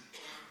action.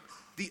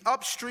 The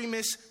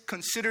upstreamist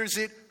considers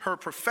it her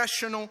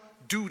professional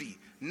duty,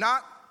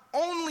 not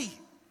only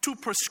to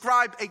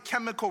prescribe a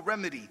chemical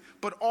remedy,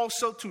 but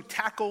also to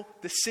tackle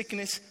the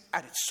sickness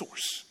at its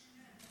source.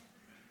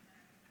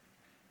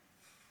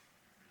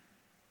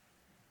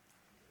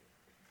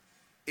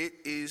 It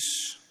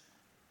is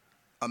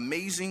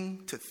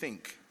amazing to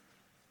think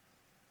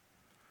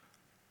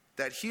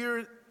that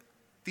here,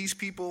 these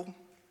people,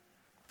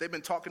 they've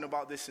been talking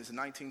about this since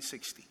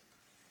 1960.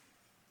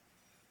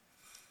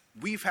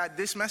 We've had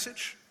this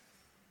message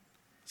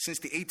since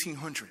the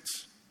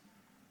 1800s.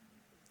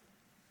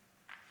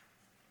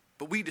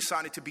 But we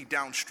decided to be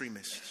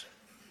downstreamists.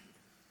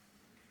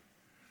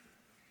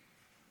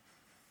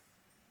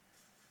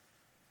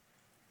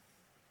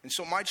 And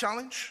so my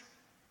challenge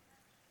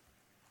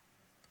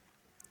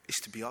is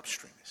to be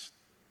upstreamist.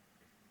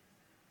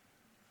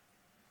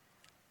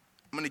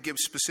 I'm going to give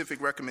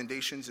specific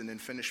recommendations and then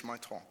finish my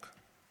talk.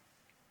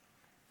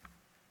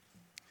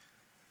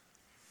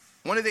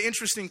 One of the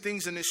interesting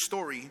things in this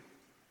story,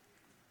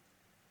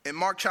 in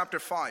Mark chapter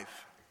 5,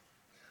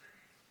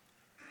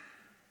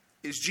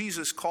 is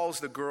Jesus calls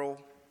the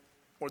girl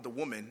or the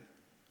woman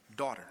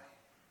daughter.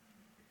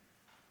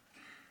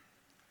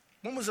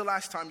 When was the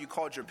last time you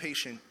called your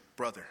patient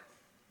brother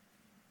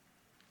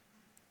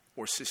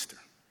or sister?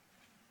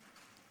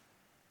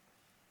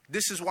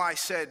 This is why I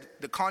said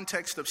the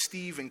context of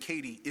Steve and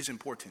Katie is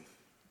important.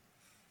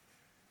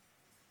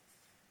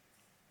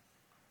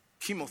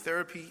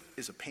 Chemotherapy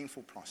is a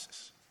painful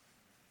process,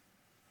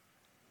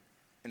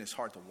 and it's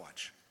hard to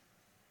watch.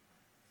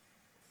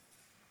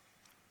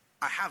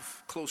 I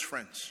have close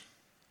friends.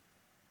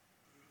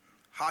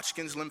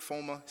 Hodgkin's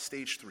lymphoma,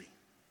 stage 3.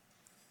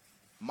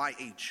 My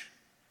age.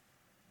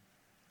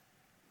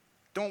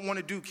 Don't want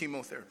to do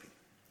chemotherapy.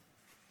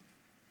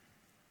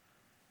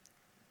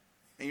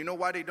 And you know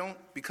why they don't?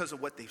 Because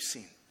of what they've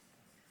seen.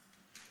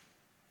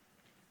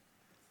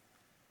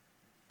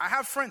 I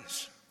have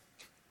friends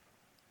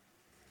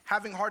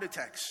having heart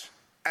attacks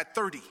at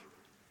 30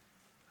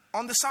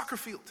 on the soccer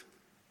field.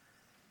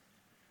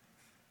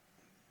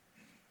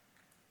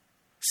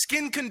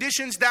 Skin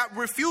conditions that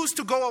refuse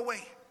to go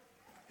away.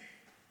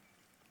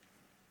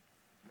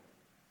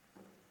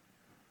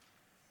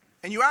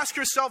 And you ask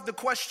yourself the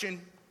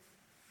question,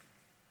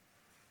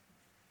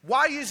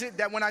 why is it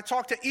that when I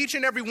talk to each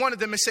and every one of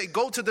them and say,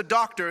 go to the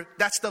doctor,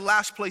 that's the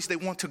last place they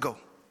want to go?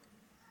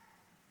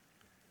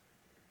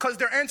 Because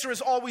their answer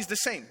is always the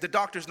same. The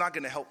doctor's not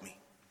going to help me.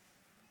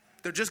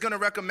 They're just going to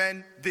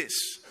recommend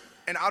this,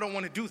 and I don't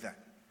want to do that.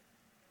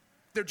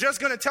 They're just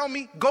going to tell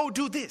me, go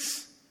do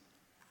this.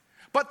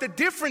 But the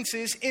difference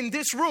is, in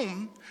this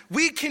room,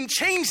 we can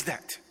change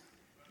that.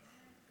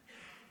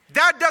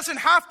 That doesn't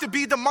have to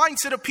be the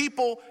mindset of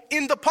people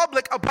in the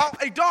public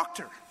about a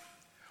doctor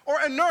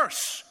or a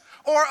nurse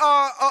or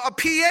a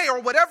PA or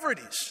whatever it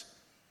is.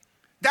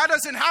 That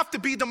doesn't have to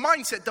be the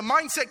mindset. The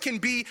mindset can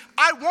be,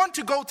 I want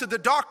to go to the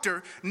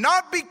doctor,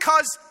 not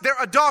because they're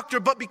a doctor,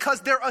 but because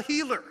they're a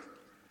healer.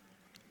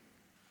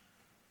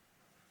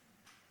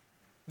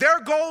 Their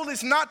goal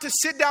is not to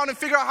sit down and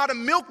figure out how to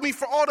milk me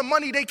for all the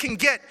money they can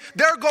get.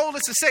 Their goal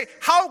is to say,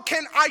 how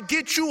can I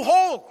get you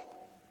whole?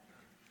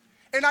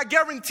 And I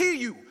guarantee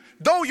you,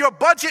 though your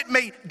budget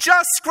may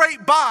just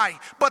scrape by,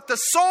 but the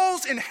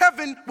souls in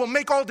heaven will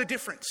make all the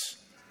difference.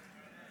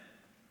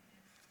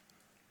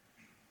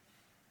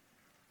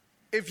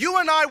 If you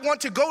and I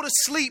want to go to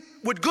sleep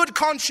with good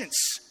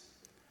conscience,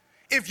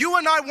 if you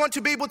and I want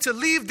to be able to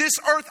leave this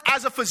earth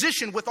as a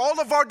physician with all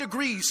of our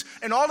degrees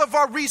and all of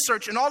our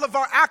research and all of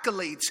our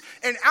accolades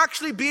and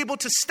actually be able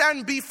to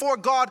stand before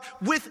God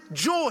with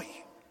joy,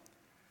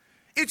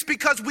 it's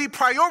because we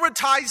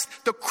prioritized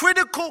the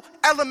critical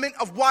element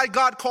of why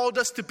God called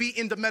us to be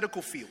in the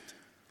medical field.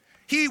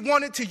 He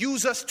wanted to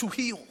use us to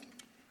heal.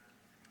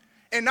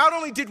 And not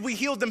only did we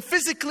heal them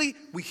physically,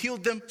 we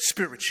healed them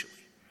spiritually.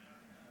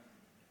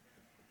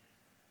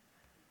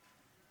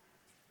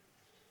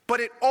 But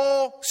it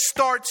all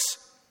starts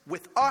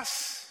with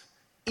us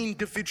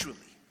individually.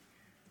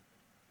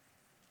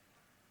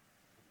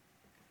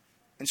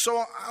 And so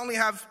I only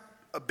have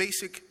a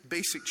basic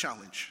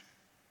challenge.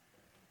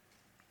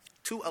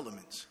 2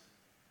 elements.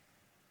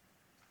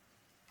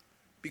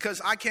 Because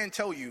I can't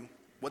tell you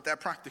what that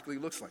practically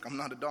looks like. I'm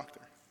not a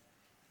doctor.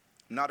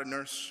 I'm not a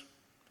nurse.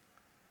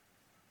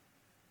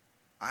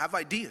 I have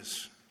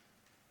ideas.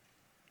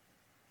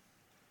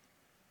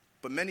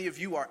 But many of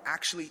you are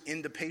actually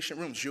in the patient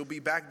rooms. You'll be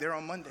back there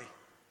on Monday.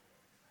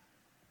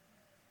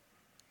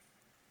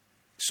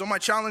 So my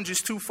challenge is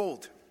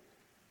twofold.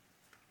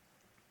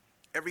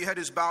 Every head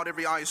is bowed,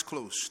 every eye is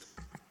closed.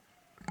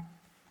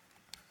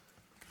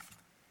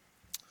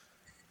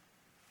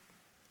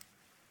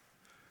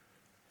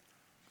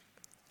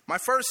 My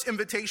first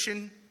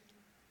invitation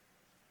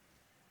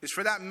is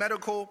for that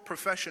medical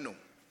professional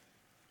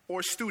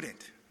or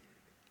student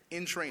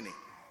in training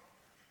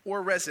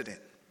or resident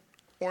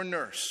or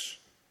nurse,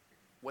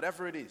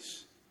 whatever it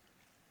is.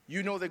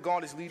 You know that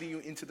God is leading you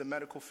into the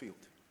medical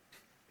field,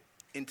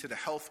 into the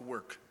health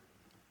work.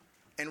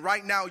 And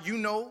right now you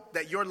know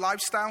that your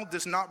lifestyle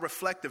does not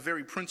reflect the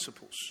very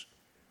principles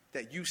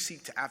that you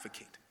seek to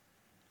advocate.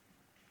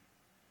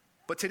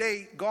 But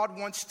today, God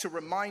wants to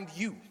remind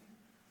you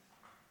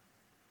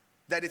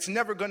that it's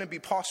never going to be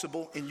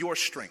possible in your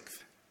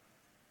strength.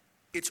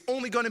 It's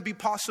only going to be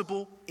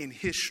possible in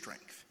His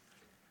strength.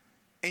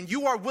 And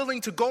you are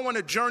willing to go on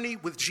a journey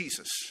with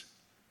Jesus.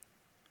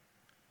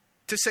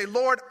 To say,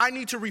 Lord, I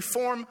need to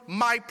reform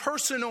my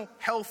personal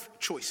health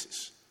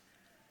choices.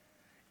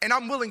 And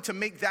I'm willing to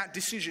make that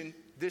decision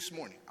this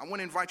morning. I want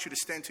to invite you to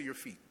stand to your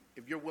feet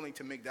if you're willing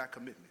to make that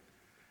commitment.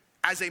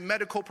 As a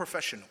medical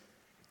professional,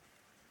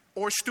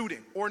 or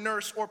student, or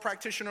nurse, or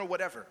practitioner, or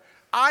whatever,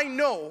 I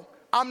know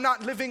I'm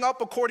not living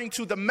up according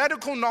to the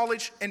medical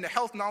knowledge and the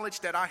health knowledge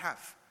that I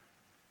have.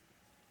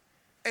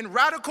 And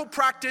radical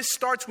practice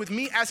starts with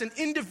me as an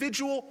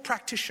individual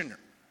practitioner.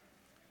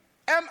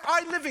 Am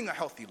I living a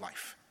healthy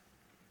life?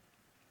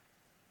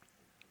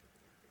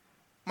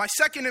 My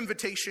second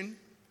invitation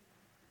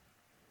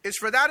is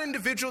for that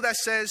individual that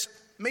says,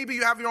 maybe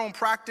you have your own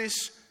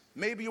practice,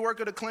 maybe you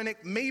work at a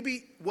clinic,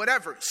 maybe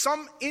whatever,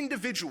 some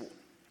individual,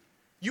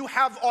 you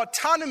have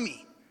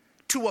autonomy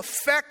to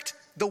affect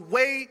the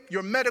way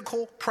your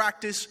medical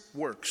practice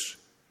works.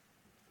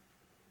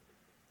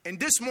 And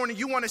this morning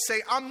you want to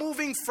say, I'm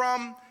moving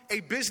from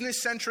a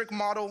business-centric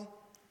model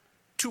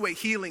to a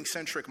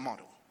healing-centric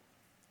model.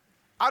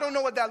 I don't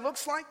know what that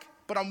looks like,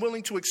 but I'm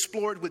willing to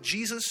explore it with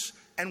Jesus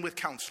and with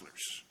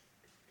counselors.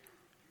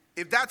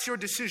 If that's your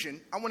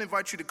decision, I want to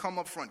invite you to come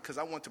up front because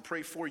I want to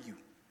pray for you.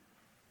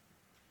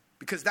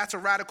 Because that's a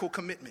radical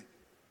commitment.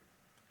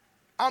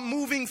 I'm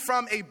moving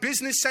from a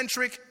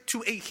business-centric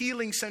to a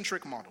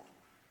healing-centric model.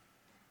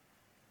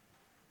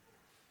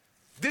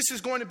 This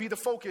is going to be the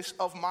focus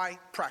of my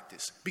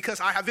practice because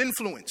I have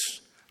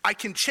influence. I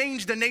can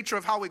change the nature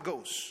of how it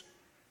goes.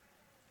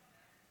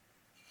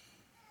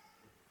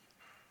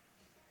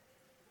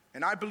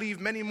 And I believe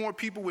many more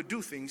people would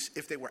do things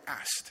if they were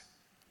asked.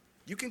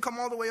 You can come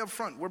all the way up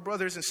front. We're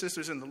brothers and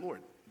sisters in the Lord.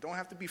 Don't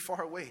have to be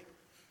far away.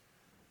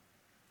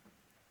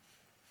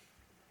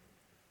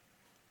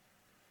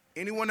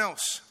 Anyone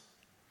else?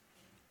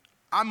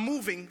 I'm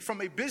moving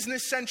from a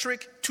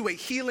business-centric to a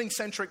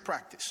healing-centric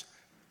practice.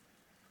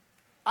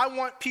 I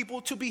want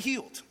people to be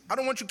healed. I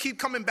don't want you to keep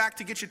coming back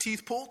to get your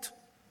teeth pulled.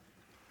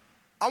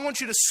 I want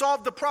you to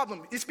solve the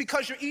problem. It's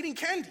because you're eating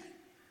candy.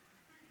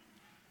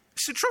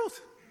 It's the truth.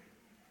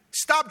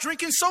 Stop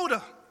drinking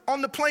soda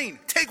on the plane.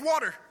 Take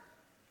water.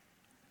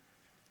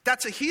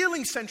 That's a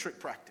healing-centric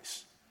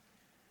practice.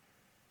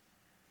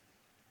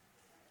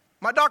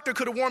 My doctor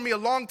could have warned me a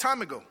long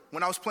time ago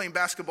when I was playing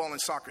basketball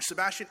and soccer.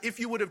 Sebastien, if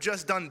you would have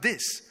just done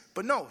this.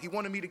 But no, he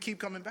wanted me to keep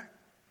coming back.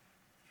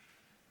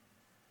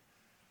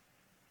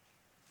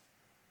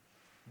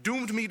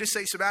 Doomed me to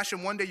say,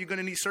 Sebastien, one day you're going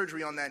to need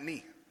surgery on that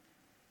knee.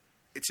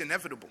 It's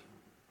inevitable.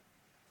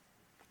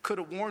 Could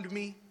have warned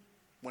me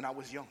when I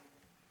was young.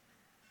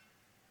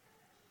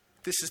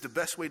 This is the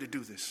best way to do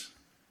this.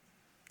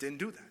 Didn't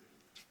do that.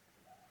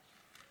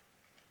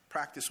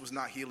 Practice was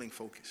not healing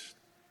focused.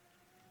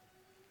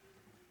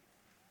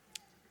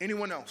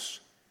 Anyone else?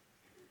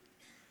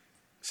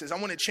 says, I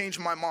want to change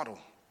my model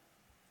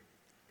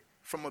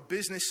from a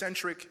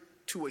business-centric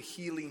to a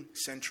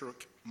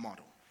healing-centric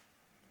model.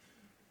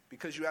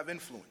 Because you have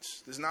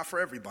influence. This is not for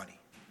everybody.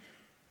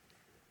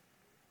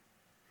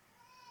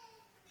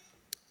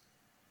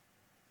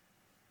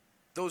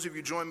 Those of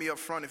you join me up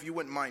front, if you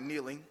wouldn't mind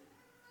kneeling,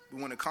 we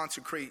want to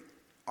consecrate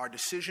our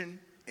decision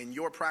and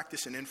your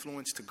practice and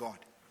influence to God.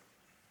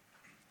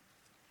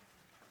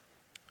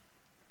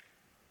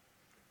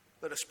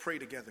 Let us pray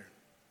together.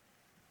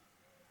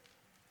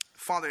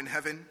 Father in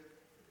heaven,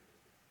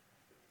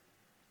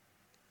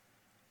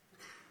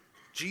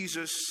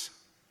 Jesus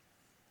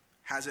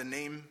has a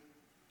name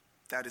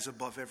that is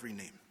above every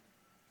name.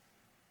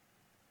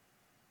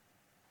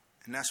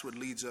 And that's what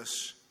leads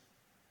us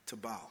to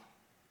bow.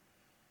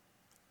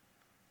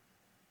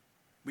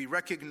 We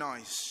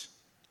recognize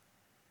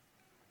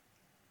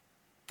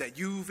that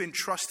you've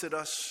entrusted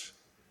us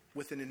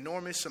with an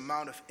enormous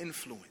amount of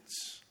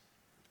influence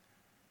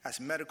as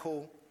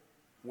medical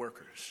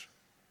workers.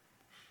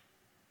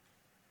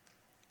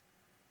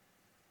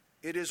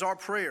 It is our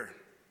prayer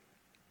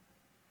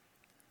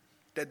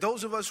that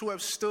those of us who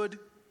have stood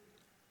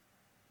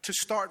to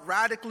start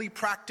radically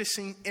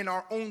practicing in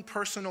our own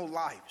personal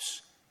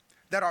lives,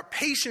 that our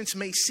patients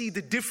may see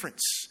the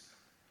difference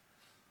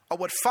of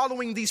what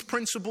following these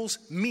principles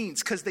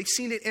means, because they've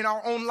seen it in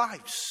our own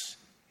lives.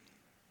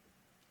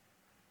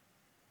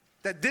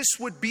 That this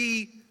would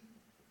be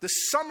the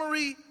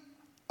summary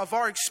of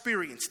our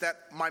experience, that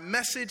my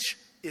message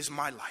is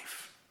my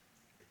life.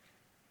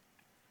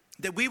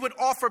 That we would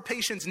offer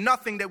patients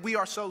nothing that we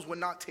ourselves would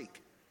not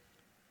take.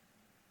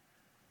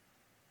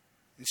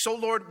 And so,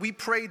 Lord, we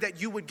pray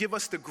that you would give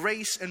us the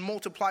grace and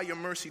multiply your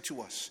mercy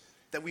to us,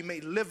 that we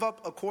may live up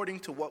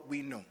according to what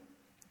we know.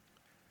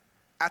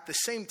 At the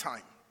same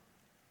time,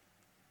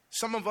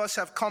 some of us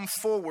have come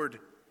forward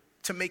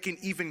to make an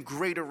even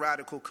greater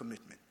radical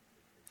commitment.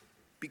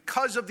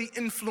 Because of the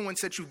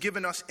influence that you've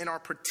given us in our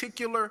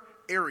particular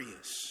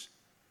areas,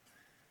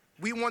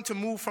 we want to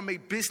move from a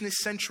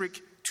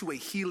business-centric to a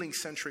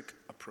healing-centric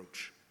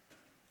approach.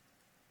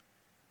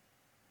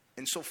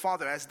 And so,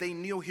 Father, as they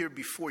kneel here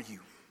before you,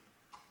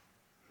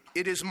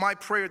 it is my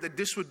prayer that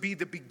this would be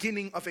the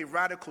beginning of a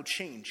radical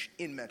change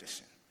in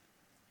medicine.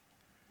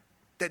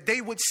 That they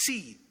would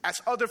see,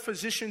 as other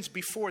physicians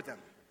before them,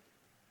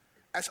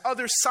 as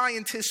other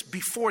scientists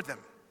before them,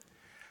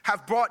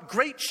 have brought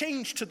great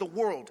change to the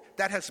world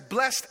that has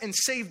blessed and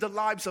saved the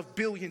lives of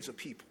billions of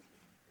people.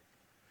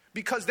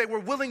 Because they were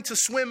willing to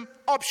swim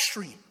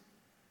upstream.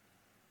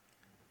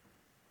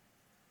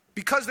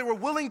 Because they were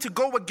willing to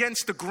go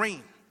against the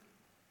grain.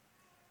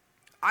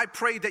 I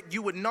pray that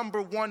you would,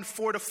 number one,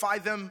 fortify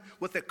them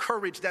with a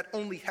courage that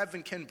only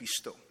heaven can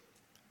bestow.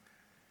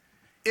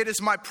 It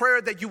is my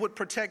prayer that you would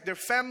protect their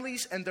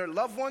families and their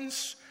loved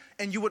ones,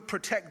 and you would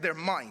protect their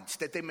minds,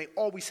 that they may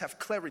always have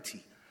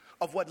clarity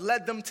of what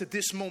led them to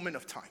this moment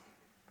of time.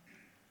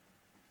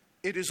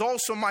 It is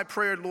also my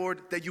prayer,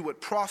 Lord, that you would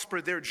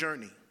prosper their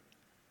journey,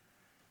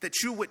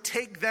 that you would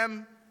take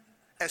them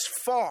as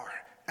far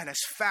and as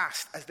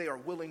fast as they are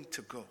willing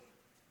to go.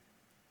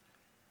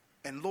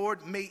 And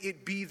Lord, may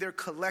it be their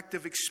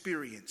collective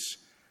experience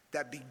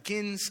that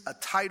begins a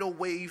tidal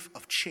wave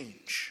of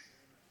change.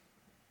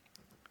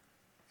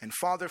 And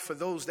Father, for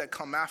those that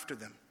come after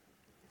them,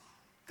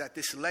 that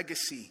this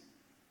legacy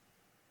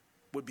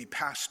would be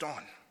passed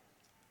on.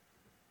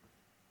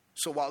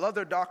 So while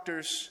other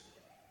doctors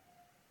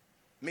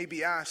may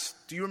be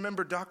asked, do you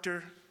remember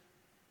Dr.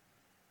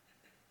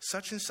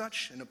 such and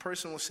such? And the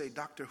person will say,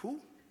 Dr. who?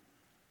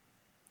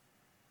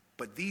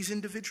 But these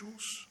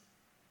individuals,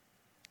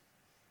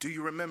 do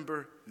you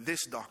remember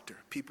this doctor?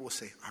 People will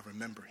say, I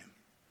remember him.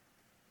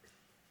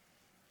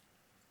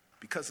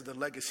 Because of the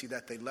legacy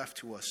that they left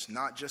to us,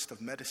 not just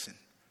of medicine,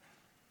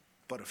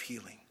 but of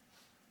healing.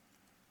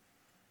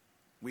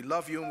 We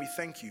love you and we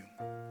thank you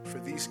for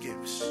these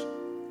gifts.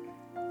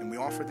 And we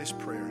offer this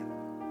prayer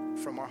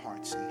from our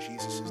hearts in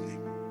Jesus'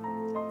 name.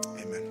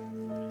 Amen.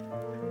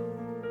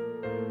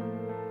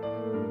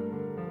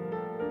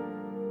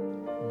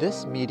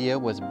 This media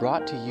was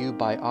brought to you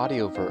by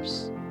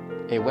Audioverse,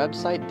 a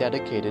website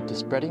dedicated to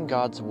spreading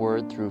God's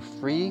Word through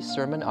free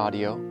sermon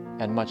audio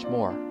and much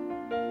more.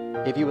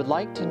 If you would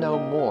like to know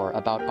more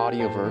about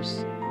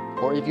Audioverse,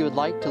 or if you would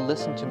like to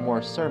listen to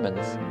more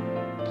sermons,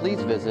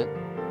 please visit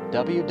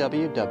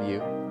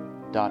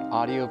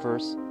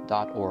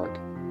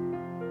www.audioverse.org.